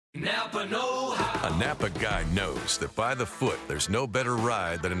Napa know-how. A Napa guy knows that by the foot, there's no better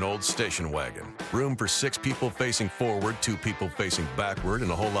ride than an old station wagon. Room for 6 people facing forward, 2 people facing backward,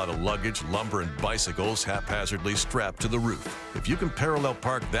 and a whole lot of luggage, lumber, and bicycles haphazardly strapped to the roof. If you can parallel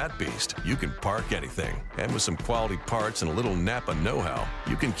park that beast, you can park anything. And with some quality parts and a little Napa know-how,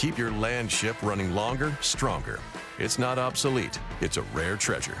 you can keep your land ship running longer, stronger. It's not obsolete. It's a rare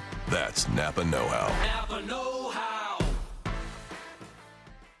treasure. That's Napa know-how. Napa know-how.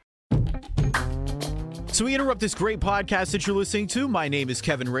 So we interrupt this great podcast that you're listening to. My name is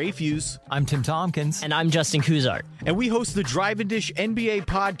Kevin Rayfuse. I'm Tim Tompkins. And I'm Justin Kuzart. And we host the Drive and Dish NBA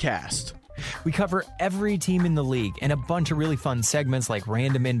podcast. We cover every team in the league and a bunch of really fun segments like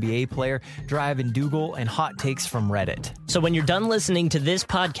Random NBA Player, Drive and Dougal, and Hot Takes from Reddit. So when you're done listening to this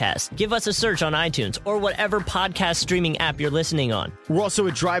podcast, give us a search on iTunes or whatever podcast streaming app you're listening on. We're also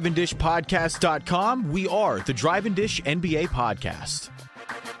at driveanddishpodcast.com. We are the Drive and Dish NBA podcast.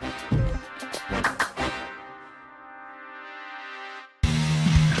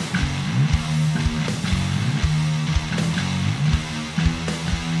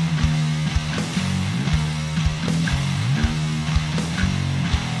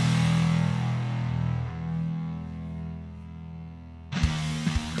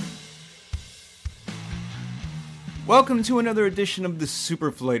 Welcome to another edition of the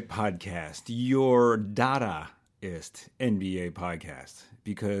SuperFlight podcast, your Dadaist NBA podcast,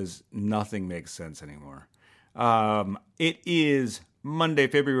 because nothing makes sense anymore. It is Monday,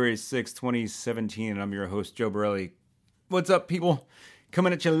 February 6th, 2017, and I'm your host, Joe Borelli. What's up, people?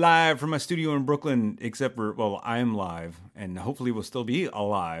 Coming at you live from my studio in Brooklyn, except for, well, I'm live, and hopefully we'll still be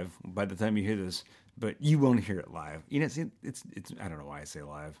alive by the time you hear this, but you won't hear it live. You know, it's I don't know why I say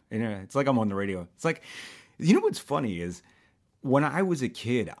live. You know, it's like I'm on the radio. It's like... You know what's funny is when I was a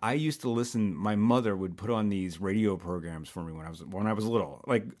kid, I used to listen. My mother would put on these radio programs for me when I was little.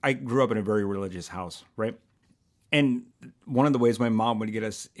 Like, I grew up in a very religious house, right? And one of the ways my mom would get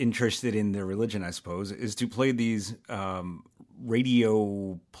us interested in their religion, I suppose, is to play these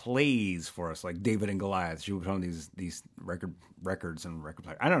radio plays for us, like David and Goliath. She would put on these records and record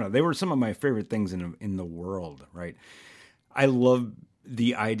players. I don't know. They were some of my favorite things in the world, right? I love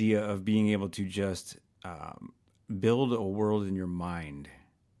the idea of being able to just build a world in your mind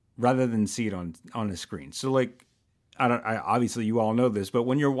rather than see it on a screen. So, like, I obviously you all know this, but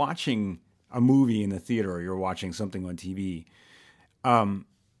when you're watching a movie in the theater or you're watching something on TV, you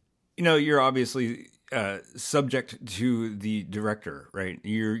know, you're obviously subject to the director, right?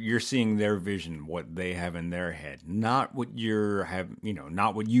 You're seeing their vision, what they have in their head, not what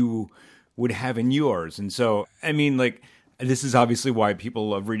not what you would have in yours. And so, I mean, like, this is obviously why people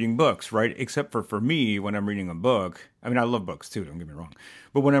love reading books, right? Except for me, when I'm reading a book, I mean, I love books too, don't get me wrong.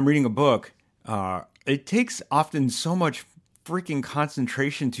 But when I'm reading a book, it takes often so much freaking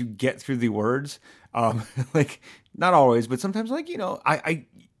concentration to get through the words. Like, not always, but sometimes, like, you know,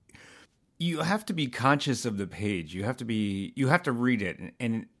 you have to be conscious of the page. You have to read it.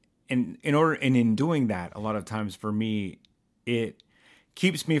 And in doing that, a lot of times for me, it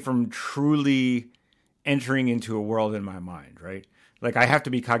keeps me from truly entering into a world in my mind, right? Like, I have to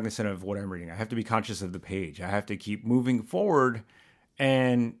be cognizant of what I'm reading. I have to be conscious of the page. I have to keep moving forward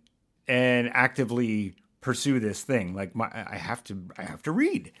and actively pursue this thing. Like, I have to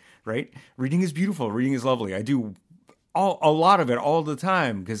read, right? Reading is beautiful. Reading is lovely. I do a lot of it all the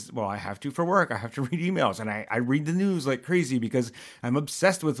time because, well, I have to for work. I have to read emails, and I read the news like crazy because I'm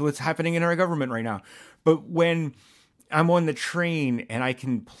obsessed with what's happening in our government right now. But when I'm on the train and I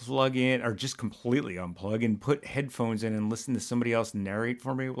can plug in or just completely unplug and put headphones in and listen to somebody else narrate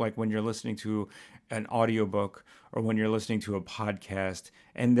for me, like when you're listening to an audiobook or when you're listening to a podcast.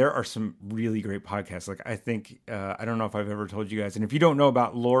 And there are some really great podcasts. Like, I think, I don't know if I've ever told you guys, and if you don't know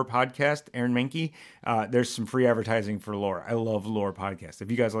about Lore Podcast, Aaron Mahnke, there's some free advertising for Lore. I love Lore Podcast.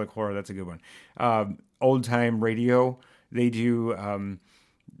 If you guys like horror, that's a good one. Old Time Radio, they do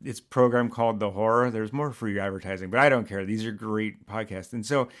it's a program called The Horror. There's more free advertising, but I don't care. These are great podcasts. And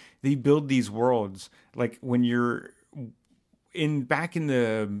so they build these worlds. Like, when you're back in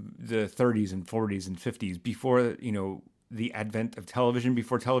the 30s and 40s and 50s, before, you know, the advent of television,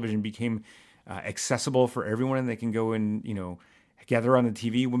 before television became accessible for everyone and they can go and, you know, gather on the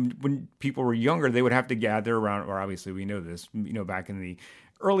TV. When people were younger, they would have to gather around, or obviously we know this, you know, back in the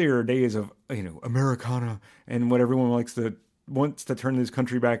earlier days of, you know, Americana and what everyone wants to turn this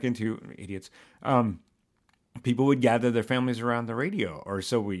country back into, idiots. People would gather their families around the radio, or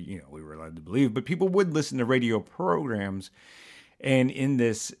so we were led to believe. But people would listen to radio programs, and in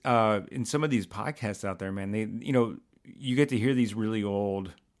some of these podcasts out there, man, they, you know, you get to hear these really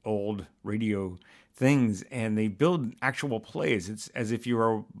old radio things, and they build actual plays. It's as if you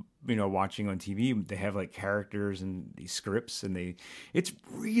are, watching on TV. They have like characters and these scripts, and it's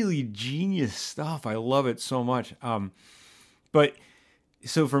really genius stuff. I love it so much. But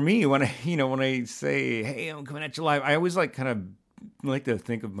so for me, when I say, hey, I'm coming at you live, I always like kind of like to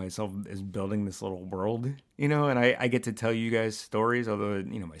think of myself as building this little world, and I get to tell you guys stories, although,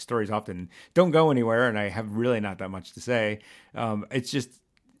 my stories often don't go anywhere and I have really not that much to say.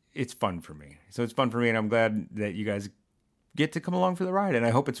 It's fun for me. So it's fun for me, and I'm glad that you guys get to come along for the ride, and I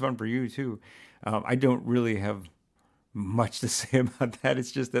hope it's fun for you too. I don't really have much to say about that.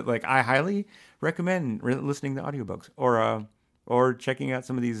 It's just that, like, I highly recommend listening to audiobooks or checking out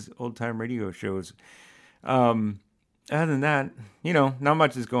some of these old time radio shows. Other than that, not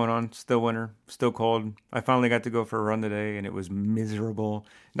much is going on. Still winter, still cold. I finally got to go for a run today, and it was miserable.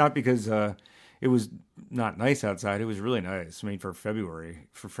 Not because it was not nice outside. It was really nice. I mean, for February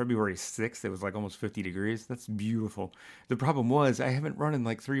 6th, it was like almost 50 degrees. That's beautiful. The problem was I haven't run in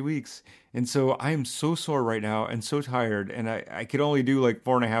like 3 weeks. And so I am so sore right now and so tired. And I could only do like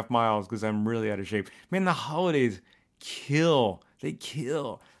 4.5 miles because I'm really out of shape. Man, the holidays kill. They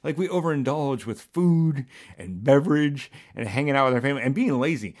kill. Like, we overindulge with food and beverage and hanging out with our family and being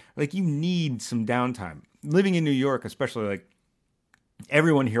lazy. Like, you need some downtime. Living in New York, especially, like,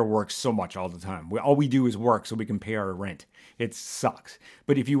 everyone here works so much all the time. All we do is work so we can pay our rent. It sucks.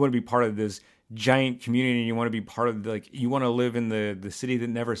 But if you want to be part of this giant community, and you want to be part of, you want to live in the city that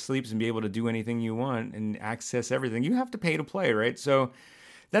never sleeps and be able to do anything you want and access everything, you have to pay to play, right? So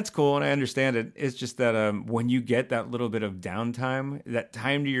that's cool, and I understand it. It's just that when you get that little bit of downtime, that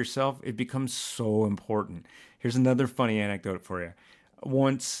time to yourself, it becomes so important. Here's another funny anecdote for you.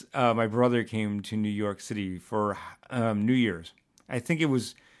 Once, my brother came to New York City for New Year's. I think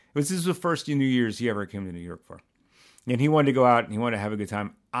this was the first New Year's he ever came to New York for. And he wanted to go out, and he wanted to have a good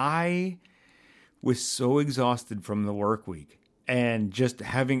time. I was so exhausted from the work week, and just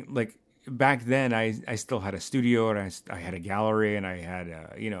having, back then, I still had a studio, and I had a gallery, and I had,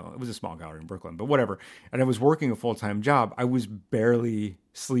 it was a small gallery in Brooklyn, but whatever. And I was working a full-time job. I was barely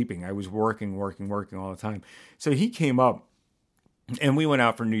sleeping. I was working all the time. So he came up, and we went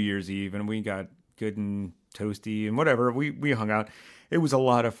out for New Year's Eve, and we got good and toasty and whatever. We hung out. It was a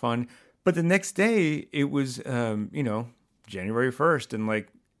lot of fun. But the next day, it was, January 1st, and,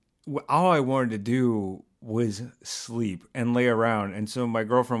 all I wanted to do was sleep and lay around. And so my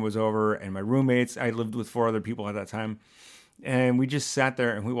girlfriend was over, and my roommates, I lived with 4 other people at that time, and we just sat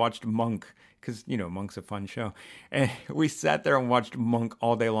there and we watched Monk, because, Monk's a fun show. And we sat there and watched Monk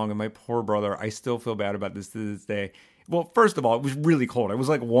all day long, and my poor brother, I still feel bad about this to this day. Well, first of all, it was really cold. It was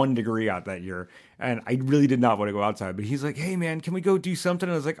like 1 degree out that year, and I really did not want to go outside. But he's like, "Hey, man, can we go do something?"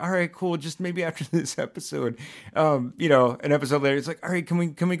 And I was like, "All right, cool. Just maybe after this episode." An episode later, it's like, "All right, can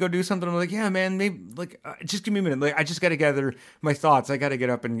we go do something?" I'm like, "Yeah, man, maybe just give me a minute. I just got to gather my thoughts. I got to get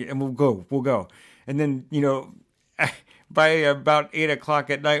up and we'll go." And then by about 8:00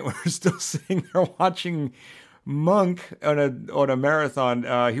 at night, we're still sitting there watching Monk on a marathon.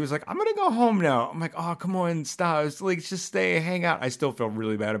 He was like, "I'm gonna go home now." I'm like, "Oh, come on, stop. It's just stay, hang out." I still feel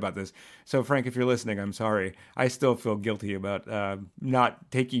really bad about this. So Frank, if you're listening, I'm sorry. I still feel guilty about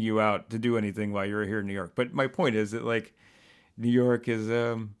not taking you out to do anything while you're here in New York. But my point is that New York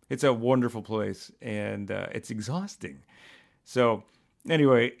is it's a wonderful place, and it's exhausting. So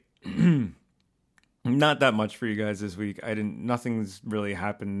anyway, not that much for you guys this week. Nothing's really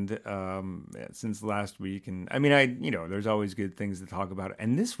happened since last week. And I mean, there's always good things to talk about.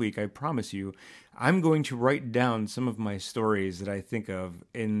 And this week, I promise you, I'm going to write down some of my stories that I think of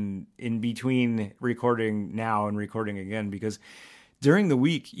in between recording now and recording again, because during the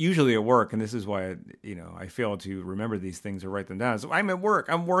week, usually at work, and this is why, I fail to remember these things or write them down. So I'm at work,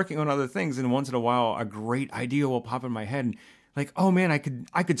 I'm working on other things, and once in a while, a great idea will pop in my head, and oh man, I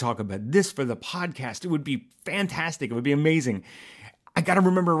could talk about this for the podcast. It would be fantastic. It would be amazing. I got to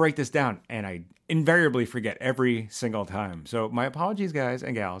remember to write this down, and I invariably forget every single time. So my apologies, guys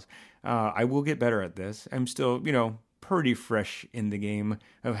and gals. I will get better at this. I'm still, pretty fresh in the game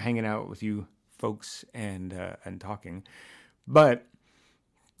of hanging out with you folks and talking. But,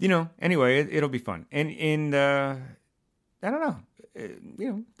 anyway, it'll be fun. And I don't know.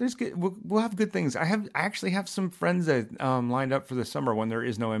 There's good. We'll have good things. I actually have some friends that lined up for the summer when there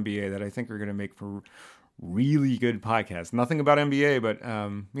is no NBA that I think are going to make for really good podcasts. Nothing about NBA, but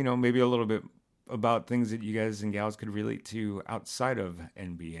maybe a little bit about things that you guys and gals could relate to outside of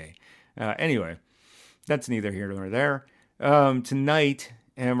NBA. Anyway, that's neither here nor there. Tonight,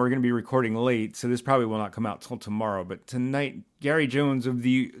 and we're going to be recording late, so this probably will not come out till tomorrow. But tonight, Gary Jones of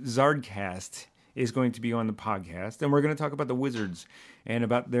the Zardcast is going to be on the podcast, and we're going to talk about the Wizards and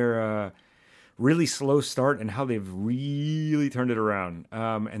about their really slow start and how they've really turned it around.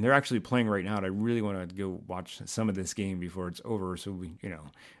 And they're actually playing right now. And I really want to go watch some of this game before it's over. So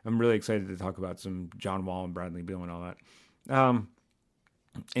I'm really excited to talk about some John Wall and Bradley Beal and all that.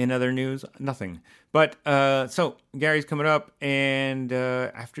 In other news, nothing. But so Gary's coming up, and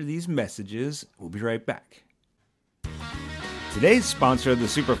after these messages, we'll be right back. Today's sponsor of the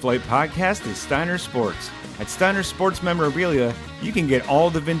SuperFlight podcast is Steiner Sports. At Steiner Sports Memorabilia, you can get all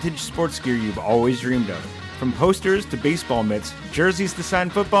the vintage sports gear you've always dreamed of. From posters to baseball mitts, jerseys to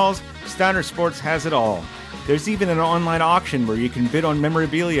signed footballs, Steiner Sports has it all. There's even an online auction where you can bid on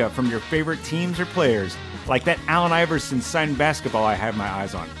memorabilia from your favorite teams or players, like that Allen Iverson signed basketball I have my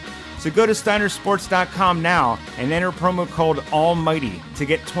eyes on. So go to SteinerSports.com now and enter promo code ALMIGHTY to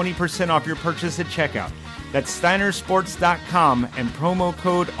get 20% off your purchase at checkout. That's SteinerSports.com and promo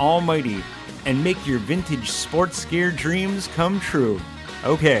code ALMIGHTY, and make your vintage sports gear dreams come true.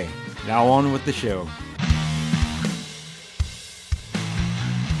 Okay, now on with the show.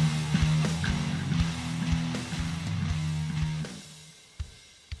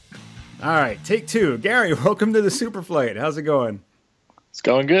 All right, take two. Gary, welcome to the SuperFlight. How's it going? It's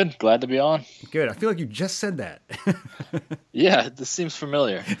going good. Glad to be on. Good. I feel like you just said that. Yeah, this seems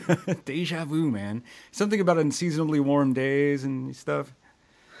familiar. Deja vu, man. Something about unseasonably warm days and stuff.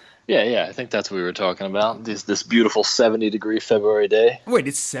 Yeah. I think that's what we were talking about. This beautiful 70-degree February day. Wait,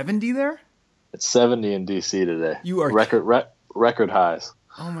 it's 70 there? It's 70 in D.C. today. You are record highs.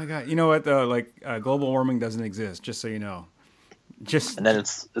 Oh my God! You know what? Global warming doesn't exist. Just so you know. And then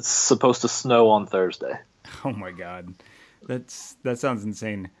it's supposed to snow on Thursday. Oh my God. That sounds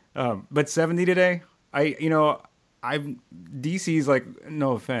insane. But 70 today, DC's like,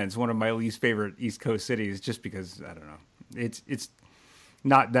 no offense, one of my least favorite East Coast cities, just because I don't know, it's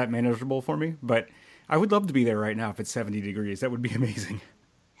not that manageable for me. But I would love to be there right now if it's 70 degrees. That would be amazing.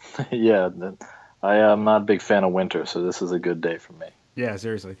 Yeah, I am not a big fan of winter, so this is a good day for me. Yeah,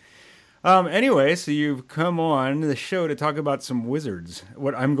 seriously. Anyway, so you've come on the show to talk about some wizards,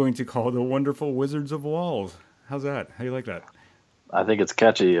 what I'm going to call the wonderful Wizards of Walls. How's that? How do you like that? I think it's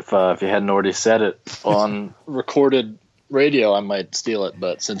catchy. If you hadn't already said it on recorded radio, I might steal it.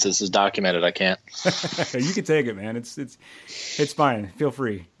 But since this is documented, I can't. You can take it, man. It's fine. Feel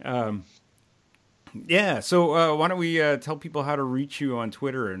free. Yeah. So why don't we tell people how to reach you on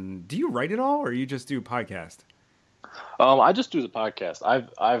Twitter? And do you write it all, or you just do podcast? I just do the podcast.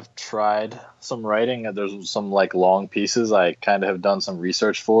 I've tried some writing. There's some like long pieces I kind of have done some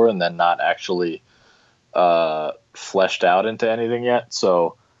research for, and then not actually fleshed out into anything yet.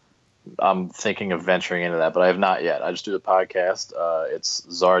 So I'm thinking of venturing into that, but I have not yet. I just do the podcast. It's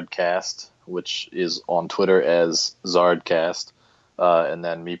Zardcast, which is on Twitter as Zardcast. And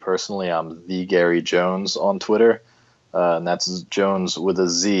then me personally, I'm the Gary Jones on Twitter. And that's Jones with a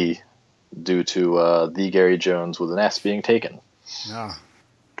Z due to the Gary Jones with an S being taken. Ah.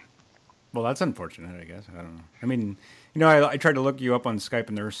 Well, that's unfortunate, I guess. I don't know. I mean, I tried to look you up on Skype,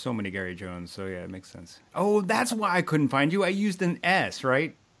 and there are so many Gary Jones, so yeah, it makes sense. Oh, that's why I couldn't find you. I used an S,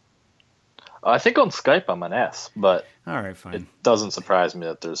 right? I think on Skype I'm an S, but all right, fine. It doesn't surprise me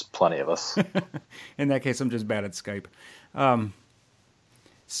that there's plenty of us. In that case, I'm just bad at Skype.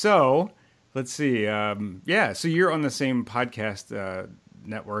 So, let's see. So you're on the same podcast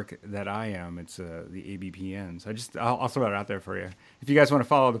network that I am. It's the ABPN. So I'll throw that out there for you. If you guys want to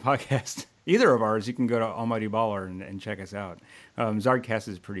follow the podcast, either of ours, you can go to Almighty Baller and check us out. Zardcast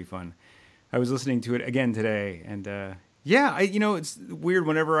is pretty fun. I was listening to it again today, and it's weird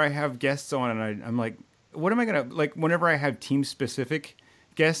whenever I have guests on, and I'm like, what am I gonna like? Whenever I have team specific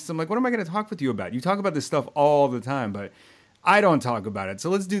guests, I'm like, what am I gonna talk with you about? You talk about this stuff all the time, but I don't talk about it.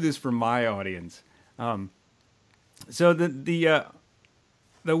 So let's do this for my audience. So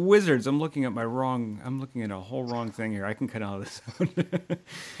the Wizards, I'm looking at a whole wrong thing here. I can cut all this out.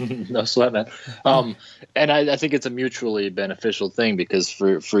 No sweat, man. And I think it's a mutually beneficial thing because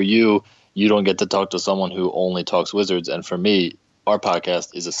for you don't get to talk to someone who only talks Wizards. And for me, our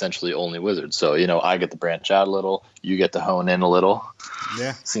podcast is essentially only Wizards. So, I get to branch out a little. You get to hone in a little.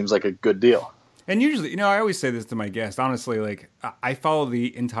 Yeah. Seems like a good deal. And usually, I always say this to my guests. Honestly, like, I follow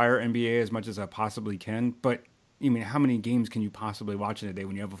the entire NBA as much as I possibly can, but how many games can you possibly watch in a day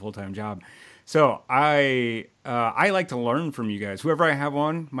when you have a full-time job? So I like to learn from you guys. Whoever I have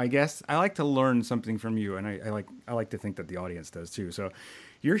on, my guests, I like to learn something from you, and I like to think that the audience does too. So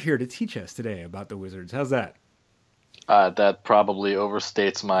you're here to teach us today about the Wizards. How's that? That probably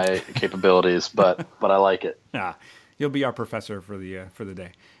overstates my capabilities, but I like it. You'll be our professor for the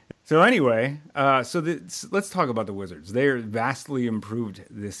day. So anyway, let's talk about the Wizards. They're vastly improved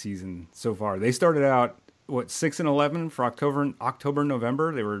this season so far. They started out 6-11 for October,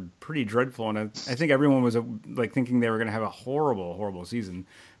 November. They were pretty dreadful, and I think everyone was thinking they were going to have a horrible season.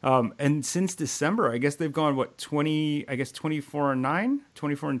 And since December, I guess they've gone 24-9,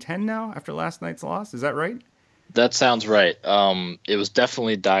 24-10 now after last night's loss. Is that right? That sounds right. It was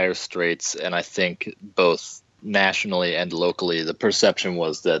definitely dire straits, and I think both nationally and locally, the perception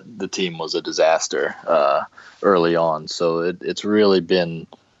was that the team was a disaster early on. So it's really been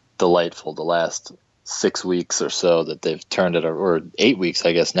delightful the last 6 weeks or so that they've turned it, or 8 weeks,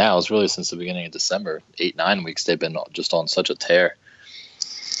 I guess now. It's really since the beginning of December, 8-9 weeks, they've been just on such a tear.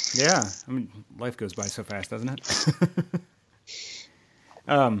 Yeah, I mean, life goes by so fast, doesn't it?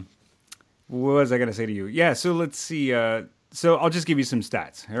 What was I going to say to you? Yeah, so let's see. So I'll just give you some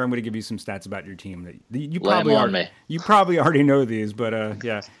stats. Here, I'm going to give you some stats about your team. You probably already know these, but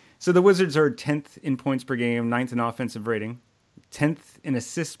yeah. So the Wizards are 10th in points per game, 9th in offensive rating, 10th in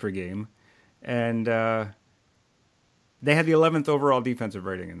assists per game, and they had the 11th overall defensive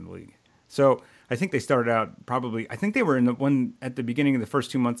rating in the league. So I think they started out I think they were in the one at the beginning of the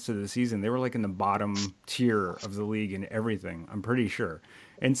first 2 months of the season. They were like in the bottom tier of the league in everything, I'm pretty sure.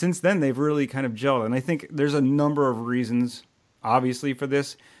 And since then, they've really kind of gelled. And I think there's a number of reasons, obviously, for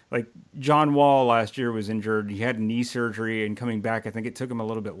this. Like, John Wall last year was injured. He had knee surgery, and coming back, I think it took him a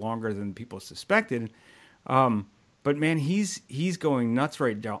little bit longer than people suspected. But, man, he's going nuts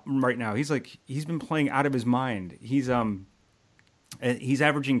right now. He's been playing out of his mind. He's averaging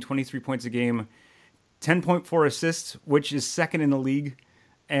 23 points a game, 10.4 assists, which is second in the league.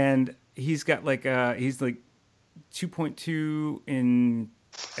 And he's got, he's 2.2 in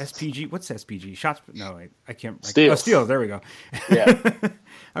SPG. What's SPG? Shots? No, I can't. Steals. Steals. There we go. Yeah.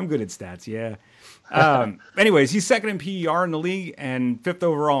 I'm good at stats. Yeah. Anyways, he's second in PER in the league and fifth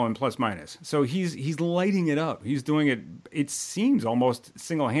overall in plus minus. So he's lighting it up. He's doing it. It seems almost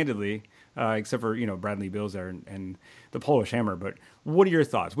single-handedly, except for Bradley Beal's there and the Polish Hammer. But what are your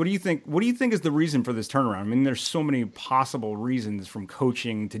thoughts? What do you think? What do you think is the reason for this turnaround? I mean, there's so many possible reasons, from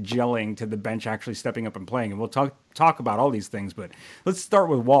coaching to gelling to the bench actually stepping up and playing. And we'll talk about all these things. But let's start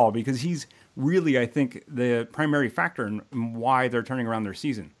with Wall, because he's really, I think, the primary factor in why they're turning around their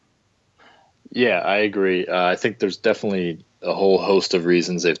season. Yeah, I agree. I think there's definitely a whole host of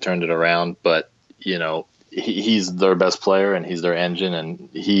reasons they've turned it around, but he's their best player and he's their engine, and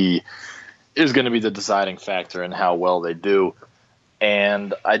he is going to be the deciding factor in how well they do.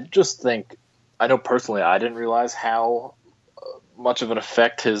 And I just think, I know personally, I didn't realize how much of an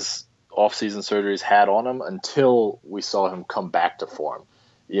effect his off-season surgeries had on him until we saw him come back to form.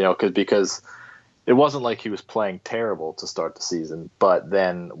 Because it wasn't like he was playing terrible to start the season, but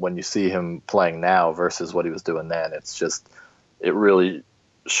then when you see him playing now versus what he was doing then, it really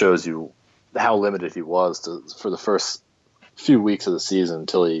shows you how limited he was for the first few weeks of the season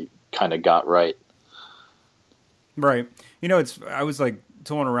until he kind of got right. Right. I was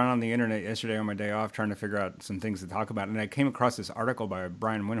tooling around on the internet yesterday on my day off trying to figure out some things to talk about, and I came across this article by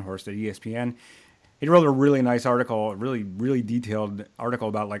Brian Windhorst at ESPN. He wrote a really nice article, really, really detailed article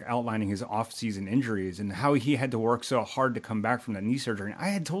about outlining his off-season injuries and how he had to work so hard to come back from that knee surgery. And I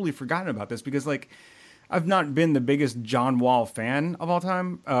had totally forgotten about this because I've not been the biggest John Wall fan of all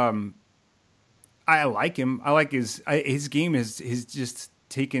time. I like him. I like his game has just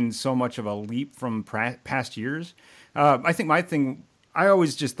taken so much of a leap from past years. I think my thing, I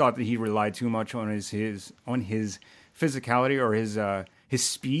always just thought that he relied too much on his physicality or his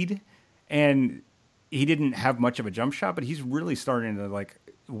speed, and he didn't have much of a jump shot, but he's really starting to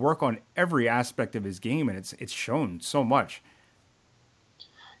work on every aspect of his game, and it's shown so much.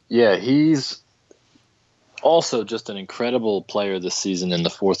 Yeah, he's also just an incredible player this season in the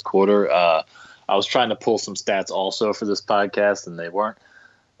fourth quarter. I was trying to pull some stats also for this podcast, and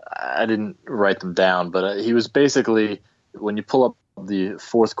I didn't write them down, but he was basically, when you pull up the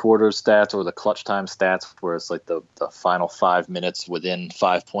fourth quarter stats or the clutch time stats, where it's the final 5 minutes within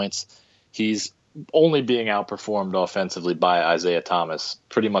 5 points, he's only being outperformed offensively by Isaiah Thomas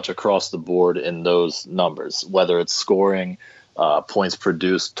pretty much across the board in those numbers, whether it's scoring, points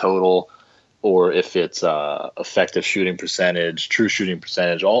produced total, or if it's effective shooting percentage, true shooting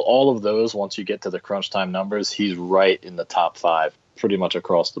percentage, all of those. Once you get to the crunch time numbers, he's right in the top 5 pretty much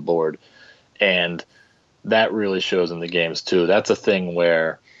across the board. And that really shows in the games too. That's a thing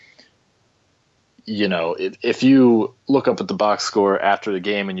where, if you look up at the box score after the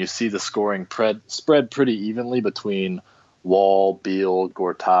game and you see the scoring spread pretty evenly between Wall, Beal,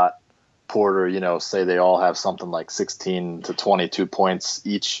 Gortat, Porter, say they all have something like 16 to 22 points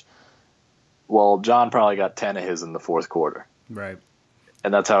each. Well, John probably got 10 of his in the fourth quarter. Right.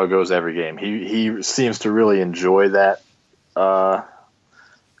 And that's how it goes every game. He seems to really enjoy that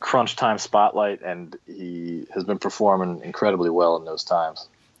crunch time spotlight, and he has been performing incredibly well in those times.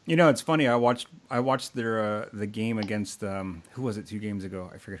 You know, it's funny. I watched their the game against who was it 2 games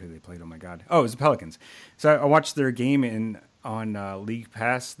ago? I forget who they played. Oh my god! Oh, it was the Pelicans. So I watched their game on League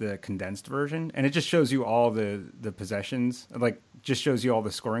Pass, the condensed version, and it just shows you all the possessions, like just shows you all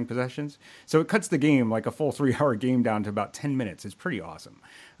the scoring possessions. So it cuts the game, like a full 3-hour game, down to about 10 minutes. It's pretty awesome.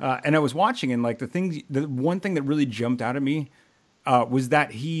 And I was watching, and like the one thing that really jumped out at me was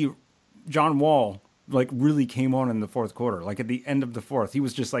that John Wall, like really came on in the fourth quarter. Like at the end of the fourth, he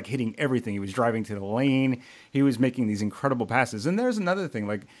was just like hitting everything. He was driving to the lane. He was making these incredible passes. And there's another thing,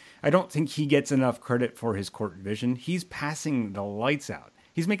 like I don't think he gets enough credit for his court vision. He's passing the lights out.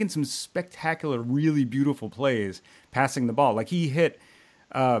 He's making some spectacular, really beautiful plays passing the ball. Like he hit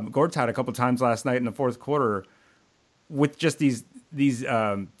Gortat a couple times last night in the fourth quarter with just these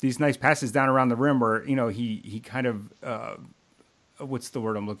nice passes down around the rim where, you know, he kind of what's the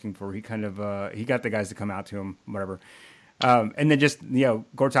word I'm looking for? He kind of he got the guys to come out to him, whatever. And then just, you know,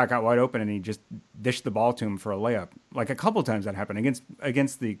 Gortat got wide open and he just dished the ball to him for a layup. Like a couple times that happened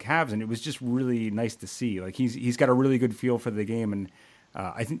against the Cavs, and it was just really nice to see. Like he's got a really good feel for the game, and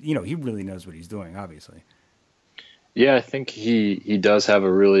I think, you know, he really knows what he's doing, obviously. Yeah, I think he does have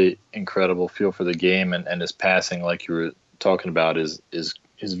a really incredible feel for the game, and his passing, like you were talking about, is his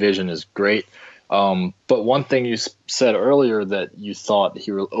vision is great. But one thing you said earlier, that you thought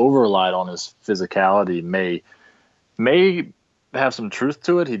he over-relied on his physicality, may have some truth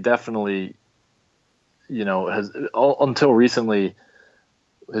to it. He definitely, you know, has until recently,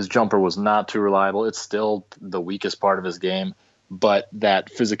 his jumper was not too reliable. It's still the weakest part of his game, but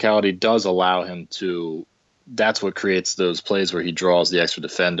that physicality does allow him to. That's what creates those plays where he draws the extra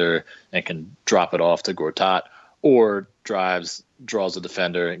defender and can drop it off to Gortat, or draws a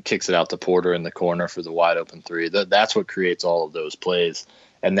defender and kicks it out to Porter in the corner for the wide open three. That's what creates all of those plays.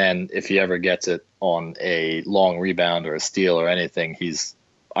 And then if he ever gets it on a long rebound or a steal or anything,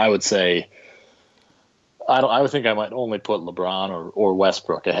 I would say, I would think I might only put LeBron or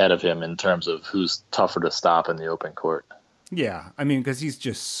Westbrook ahead of him in terms of who's tougher to stop in the open court. Yeah, I mean, because he's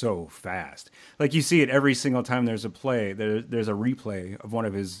just so fast. Like you see it every single time there's a play. There's a replay of one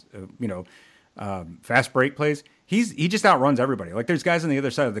of his, fast break plays. He just outruns everybody. Like there's guys on the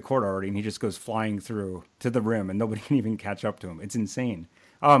other side of the court already, and he just goes flying through to the rim, and nobody can even catch up to him. It's insane.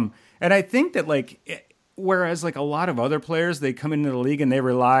 And I think that whereas like a lot of other players, they come into the league and they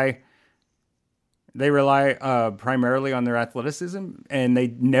rely primarily on their athleticism, and they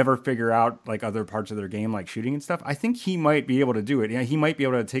never figure out like other parts of their game, like shooting and stuff. I think he might be able to do it. Yeah, he might be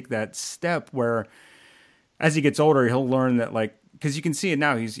able to take that step where, as he gets older, he'll learn that, like, because you can see it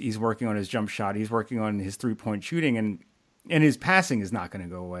now. He's working on his jump shot. He's working on his 3-point shooting, and his passing is not going to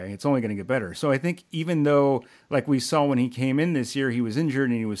go away. It's only going to get better. So I think even though, like we saw when he came in this year, he was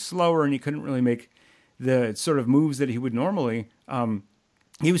injured and he was slower and he couldn't really make the sort of moves that he would normally.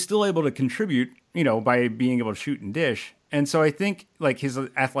 He was still able to contribute, you know, by being able to shoot and dish. And so I think like his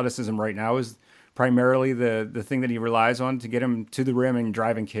athleticism right now is primarily the thing that he relies on to get him to the rim and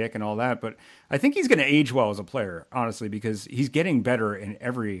drive and kick and all that. But I think he's going to age well as a player, honestly, because he's getting better in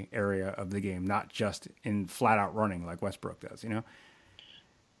every area of the game, not just in flat out running like Westbrook does, you know?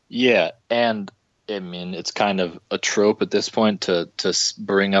 Yeah. And I mean, it's kind of a trope at this point to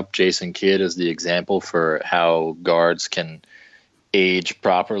bring up Jason Kidd as the example for how guards can age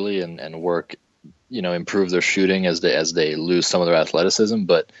properly and work, you know, improve their shooting as they lose some of their athleticism.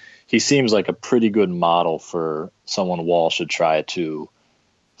 But he seems like a pretty good model for someone Wall should try to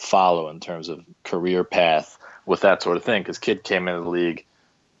follow in terms of career path with that sort of thing. Because Kidd came into the league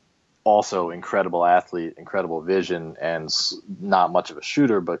also incredible athlete, incredible vision, and not much of a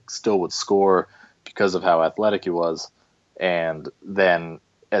shooter, but still would score because of how athletic he was. And then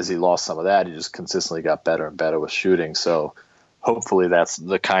as he lost some of that, he just consistently got better and better with shooting. So hopefully that's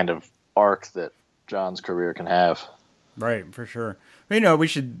the kind of arc that John's career can have. Right, for sure. You know, we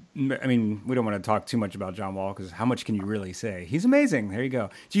don't want to talk too much about John Wall because how much can you really say? He's amazing. There you go.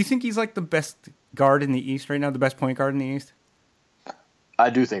 Do you think he's like the best guard in the East right now, the best point guard in the East? I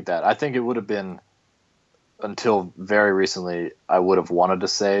do think that. I think it would have been, until very recently, I would have wanted to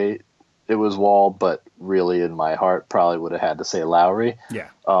say it was Wall, but really in my heart probably would have had to say Lowry. Yeah.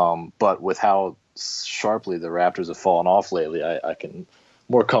 But with how sharply the Raptors have fallen off lately, I can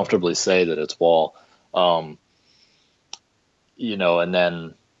more comfortably say that it's Wall. You know, and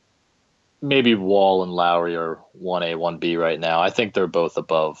then maybe Wall and Lowry are 1A, 1B right now. I think they're both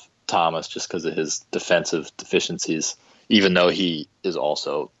above Thomas just because of his defensive deficiencies, even though he is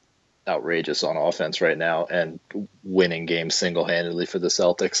also outrageous on offense right now and winning games single-handedly for the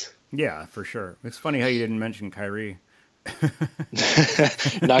Celtics. Yeah, for sure. It's funny how you didn't mention Kyrie.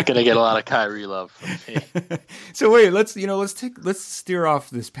 You're not going to get a lot of Kyrie love from me. So wait, let's steer off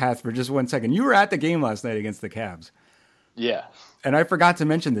this path for just 1 second. You were at the game last night against the Cavs. Yeah. And I forgot to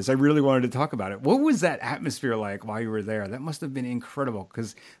mention this. I really wanted to talk about it. What was that atmosphere like while you were there? That must have been incredible.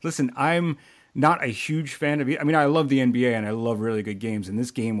 Because, listen, I'm not a huge fan of it. I mean, I love the NBA and I love really good games. And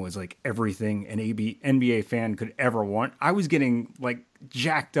this game was like everything an NBA fan could ever want. I was getting like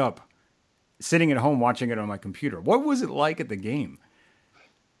jacked up sitting at home watching it on my computer. What was it like at the game?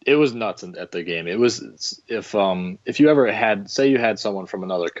 It was nuts at the game. It was if you ever had, say you had someone from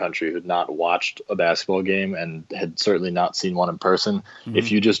another country who had not watched a basketball game and had certainly not seen one in person, mm-hmm.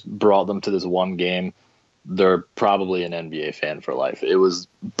 If you just brought them to this one game, they're probably an NBA fan for life. It was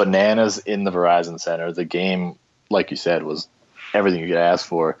bananas in the Verizon Center. The game, like you said, was everything you could ask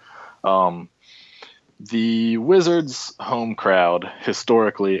for. The Wizards' home crowd,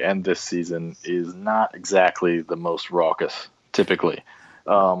 historically and this season, is not exactly the most raucous, typically.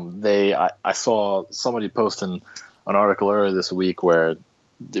 I saw somebody posting an article earlier this week where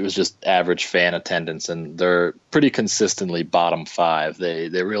it was just average fan attendance, and they're pretty consistently bottom 5. They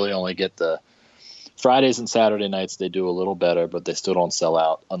really only get the Fridays and Saturday nights. They do a little better, but they still don't sell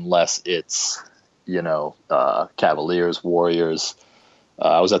out unless it's, Cavaliers, Warriors.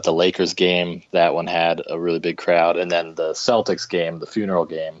 I was at the Lakers game. That one had a really big crowd. And then the Celtics game, the funeral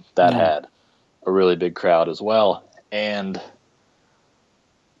game, that had a really big crowd as well. And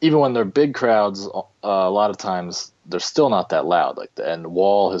even when they're big crowds, a lot of times they're still not that loud. And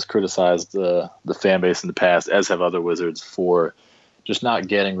Wall has criticized the fan base in the past, as have other Wizards, for just not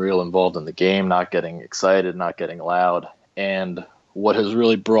getting real involved in the game, not getting excited, not getting loud. And what has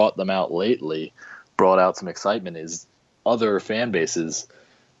really brought them out lately, brought out some excitement, is other fan bases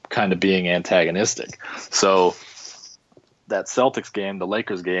kind of being antagonistic. So that Celtics game, the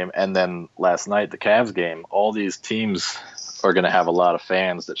Lakers game, and then last night the Cavs game, all these teams are going to have a lot of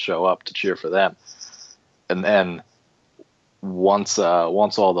fans that show up to cheer for them. And then once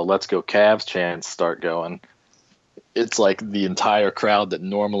all the "Let's Go Cavs" chants start going, it's like the entire crowd that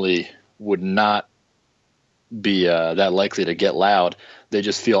normally would not be that likely to get loud, they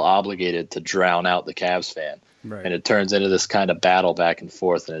just feel obligated to drown out the Cavs fan. Right. And it turns into this kind of battle back and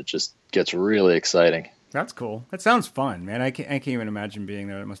forth, and it just gets really exciting. That's cool. That sounds fun, man. I can't even imagine being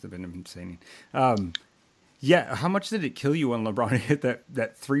there. It must have been insane. Yeah, how much did it kill you when LeBron hit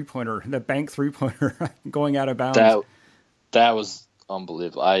that three-pointer, that bank three-pointer going out of bounds? That was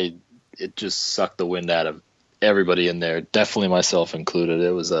unbelievable. It just sucked the wind out of everybody in there, definitely myself included.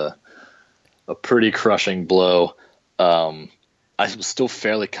 It was a pretty crushing blow. I was still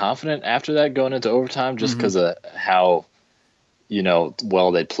fairly confident after that going into overtime, just because of how,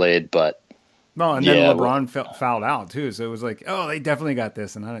 well they played. But then LeBron fouled out too, so it was like, oh, they definitely got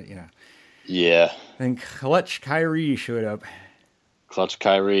this, and yeah. And Clutch Kyrie showed up. Clutch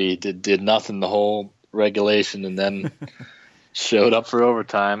Kyrie did nothing the whole regulation, and then showed up for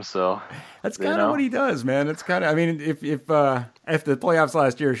overtime. So that's kind of what he does, man. It's kind of, I mean, if the playoffs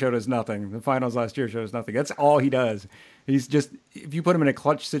last year showed us nothing, the finals last year showed us nothing. That's all he does. He's just, if you put him in a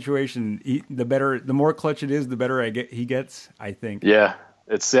clutch situation, the more clutch it is, the better he gets, I think. Yeah,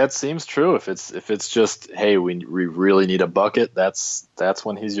 that seems true. If it's just, hey, we really need a bucket, that's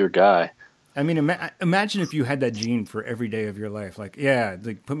when he's your guy. I mean, imagine if you had that gene for every day of your life. Like,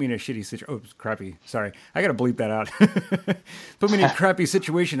 put me in a shitty situation. Oh, crappy. Sorry. I got to bleep that out. Put me in a crappy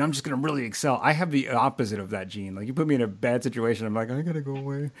situation. I'm just going to really excel. I have the opposite of that gene. Like, you put me in a bad situation, I'm like, I got to go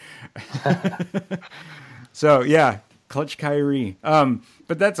away. So, yeah, Clutch Kyrie. But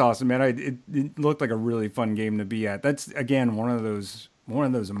that's awesome, man. It looked like a really fun game to be at. That's, again, one of those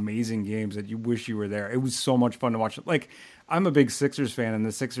amazing games that you wish you were there. It was so much fun to watch. Like, I'm a big Sixers fan, and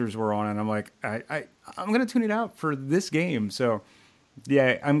the Sixers were on, and I'm like, I'm going to tune it out for this game. So,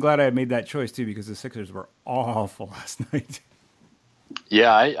 yeah, I'm glad I made that choice, too, because the Sixers were awful last night.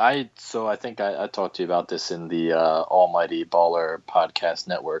 Yeah, I think I talked to you about this in the Almighty Baller Podcast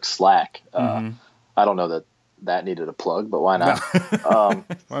Network Slack. I don't know that needed a plug, but why not?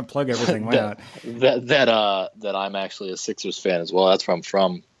 Why plug everything? Why not? That I'm actually a Sixers fan as well. That's where I'm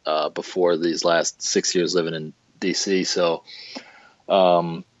from before these last 6 years living in DC. So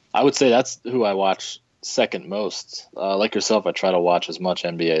I would say that's who I watch second most. Like yourself, I try to watch as much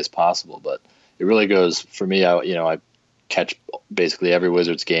NBA as possible, but it really goes for me. I catch basically every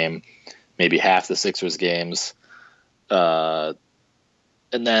Wizards game, maybe half the Sixers games. And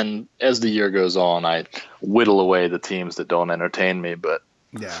then as the year goes on, I whittle away the teams that don't entertain me. But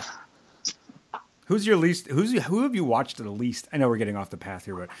yeah. Who's your least? Who have you watched the least? I know we're getting off the path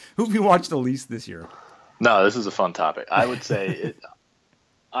here, but who have you watched the least this year? No, this is a fun topic. I would say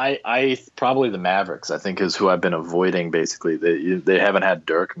I probably the Mavericks, I think, is who I've been avoiding. Basically, they haven't had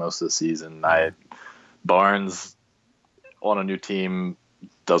Dirk most of the season. Barnes on a new team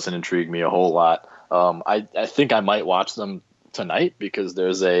doesn't intrigue me a whole lot. I think I might watch them tonight because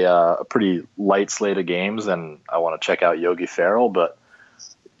there's a pretty light slate of games, and I want to check out Yogi Ferrell. But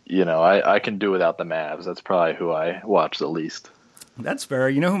I can do without the Mavs. That's probably who I watch the least. That's fair.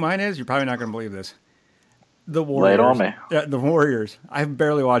 You know who mine is? You're probably not going to believe this. The Warriors. Lay it on me. Yeah, the Warriors. I've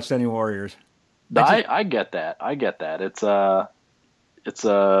barely watched any Warriors. I get that. It's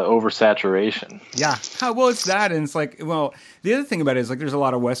oversaturation. Yeah. Well, it's that, and it's like, well, the other thing about it is like there's a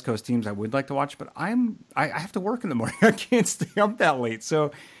lot of West Coast teams I would like to watch, but I have to work in the morning. I can't stay up that late.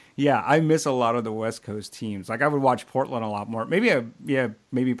 So, yeah, I miss a lot of the West Coast teams. Like I would watch Portland a lot more.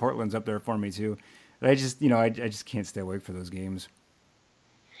 Maybe Portland's up there for me too. But I just can't stay awake for those games.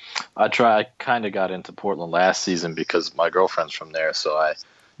 I kind of got into Portland last season because my girlfriend's from there, so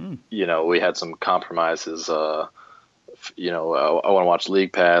we had some compromises. I want to watch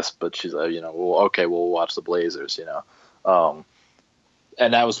League Pass, but she's like, we'll watch the Blazers, and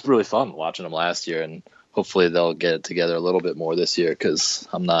that was really fun watching them last year, and hopefully they'll get it together a little bit more this year because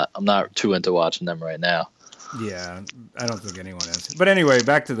I'm not too into watching them right now. Yeah, I don't think anyone is. But anyway,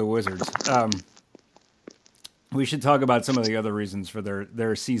 back to the Wizards. We should talk about some of the other reasons for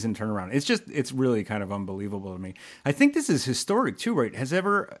their season turnaround. It's really kind of unbelievable to me. I think this is historic too, right? Has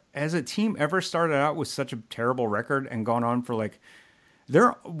a team ever started out with such a terrible record and gone on for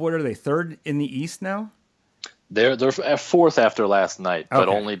what are they, third in the East now? They're fourth after last night, but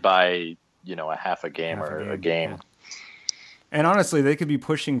okay. Only by a half a game or a game. Yeah. And honestly, they could be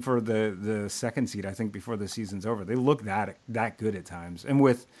pushing for the second seed, I think, before the season's over. They look that good at times, and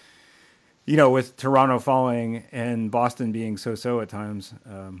with Toronto falling and Boston being so at times,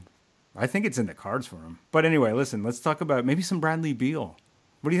 I think it's in the cards for them. But anyway, listen, let's talk about maybe some Bradley Beal.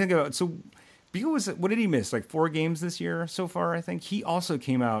 What do you think about? So Beal what did he miss? Like 4 games this year so far, I think. He also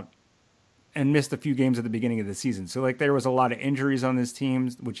came out and missed a few games at the beginning of the season. So there was a lot of injuries on this team,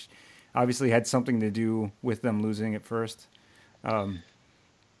 which obviously had something to do with them losing at first.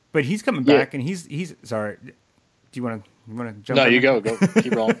 But he's coming back, and he's sorry. Do you want to jump in? No, you go.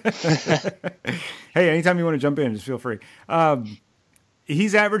 Keep rolling. Hey, anytime you want to jump in, just feel free.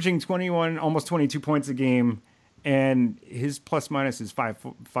 He's averaging 21, almost 22 points a game, and his plus minus is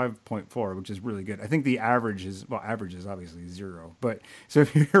 5.4, which is really good. I think the average is obviously 0. But so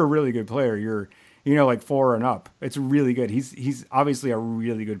if you're a really good player, you're like 4 and up. It's really good. He's obviously a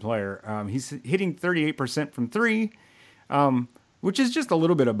really good player. He's hitting 38% from 3. Which is just a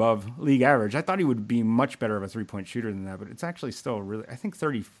little bit above league average. I thought he would be much better of a 3-point shooter than that, but it's actually still really, I think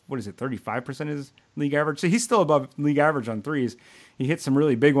 35% is league average. So he's still above league average on threes. He hit some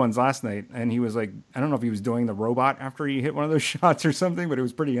really big ones last night, and he was like, I don't know if he was doing the robot after he hit one of those shots or something, but it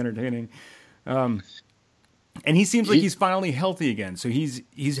was pretty entertaining. And he seems like he's finally healthy again. So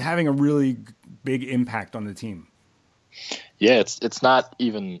he's having a really big impact on the team. Yeah, it's not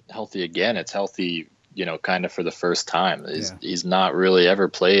even healthy again. It's healthy kind of for the first time. He's not really ever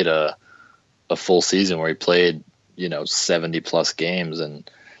played a full season where he played, 70 plus games.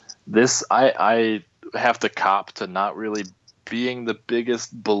 And this, I have to cop to not really being the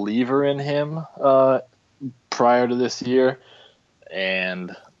biggest believer in him prior to this year.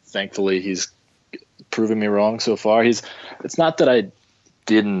 And thankfully he's proven me wrong so far. It's not that I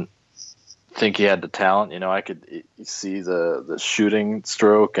didn't think he had the talent. I could see the shooting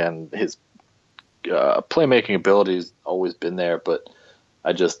stroke and his playmaking ability has always been there, but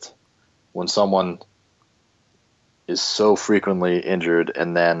when someone is so frequently injured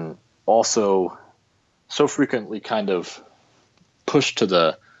and then also so frequently kind of pushed to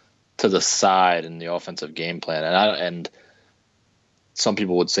the side in the offensive game plan, and some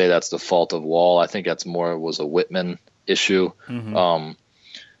people would say that's the fault of Wall. I think that's was a Whitman issue. Mm-hmm.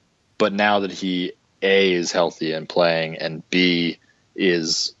 But now that he A is healthy and playing, and B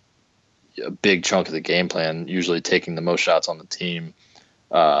is a big chunk of the game plan, usually taking the most shots on the team,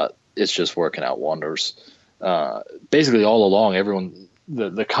 it's just working out wonders. Basically all along, everyone,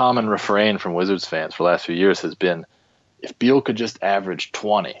 the common refrain from Wizards fans for the last few years has been, if Beal could just average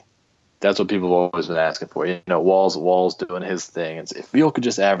 20, that's what people have always been asking for. Wall's doing his thing. If Beal could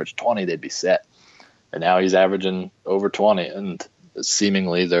just average 20, they'd be set. And now he's averaging over 20, and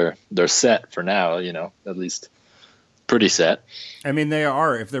seemingly they're set for now, at least pretty set. I mean, they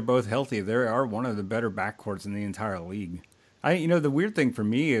are, if they're both healthy, they are one of the better backcourts in the entire league. The weird thing for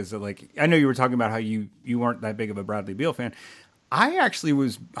me is that, I know you were talking about how you weren't that big of a Bradley Beal fan. I actually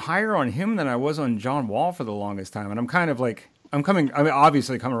was higher on him than I was on John Wall for the longest time. And I'm kind of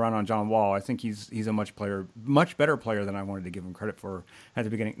obviously coming around on John Wall. I think he's a much better player than I wanted to give him credit for at the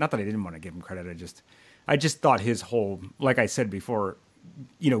beginning. Not that I didn't want to give him credit. I just thought his whole, like I said before,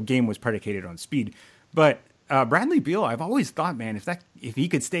 game was predicated on speed. But Bradley Beal, I've always thought, man, if he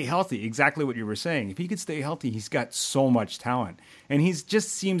could stay healthy, exactly what you were saying, if he could stay healthy, he's got so much talent, and he's just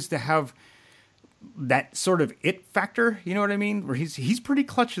seems to have that sort of it factor. You know what I mean? Where he's pretty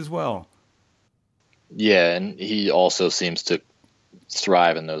clutch as well. Yeah, and he also seems to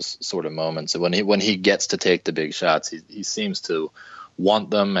thrive in those sort of moments. When he gets to take the big shots, he seems to want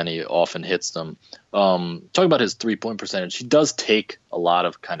them, and he often hits them. Talking about his 3-point percentage, he does take a lot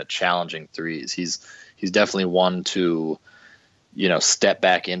of kind of challenging threes. He's definitely one to, step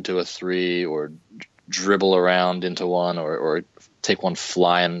back into a three or dribble around into one or take one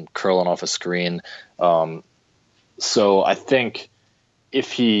flying, curling off a screen. So I think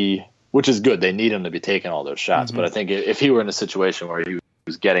which is good, they need him to be taking all those shots. Mm-hmm. But I think if he were in a situation where he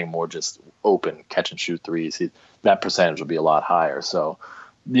was getting more just open catch and shoot threes, that percentage would be a lot higher. So,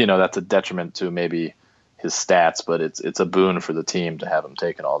 that's a detriment to maybe his stats, but it's a boon for the team to have him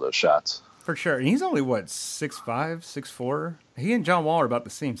taking all those shots. For sure. And he's only, 6'5", 6'4"? He and John Wall are about the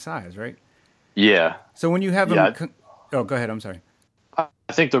same size, right? Yeah. So when you have him... Oh, go ahead. I'm sorry. I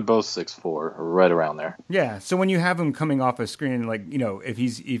think they're both 6'4", or right around there. Yeah. So when you have him coming off a screen, if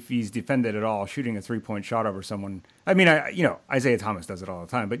he's defended at all, shooting a 3-point shot over someone... I mean, Isaiah Thomas does it all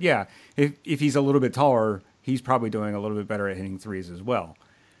the time. But yeah, if he's a little bit taller, he's probably doing a little bit better at hitting threes as well.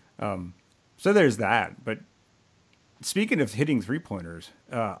 So there's that. But speaking of hitting 3-pointers,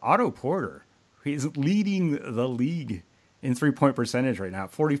 Otto Porter, he's leading the league in 3-point percentage right now,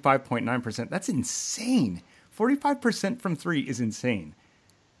 45.9%. That's insane. 45% from 3 is insane.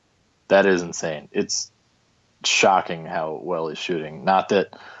 That is insane. It's shocking how well he's shooting. Not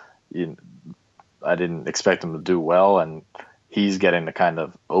that I didn't expect him to do well, and he's getting the kind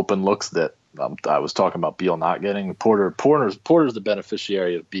of open looks that I was talking about Beal not getting. Porter's the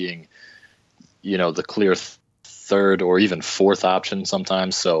beneficiary of being, the clear third or even fourth option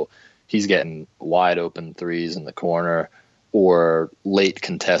sometimes. So he's getting wide open threes in the corner or late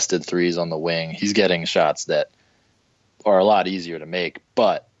contested threes on the wing. He's getting shots that are a lot easier to make,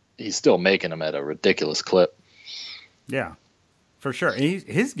 but he's still making them at a ridiculous clip. Yeah, for sure.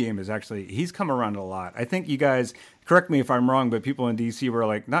 His game is he's come around a lot. I think you guys, correct me if I'm wrong, but people in DC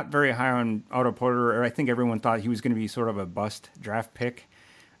were not very high on Otto Porter, or I think everyone thought he was going to be sort of a bust draft pick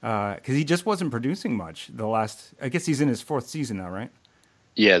because he just wasn't producing much I guess he's in his 4th season now, right?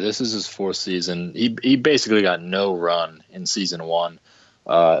 Yeah, this is his 4th season. He basically got no run in season 1,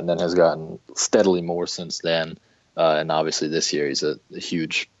 and then has gotten steadily more since then. And obviously this year he's a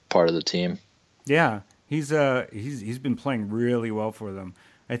huge part of the team. Yeah, he's been playing really well for them.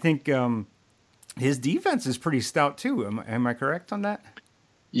 I think his defense is pretty stout too. Am I correct on that?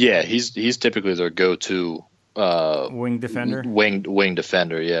 Yeah, he's typically their go-to wing defender. Wing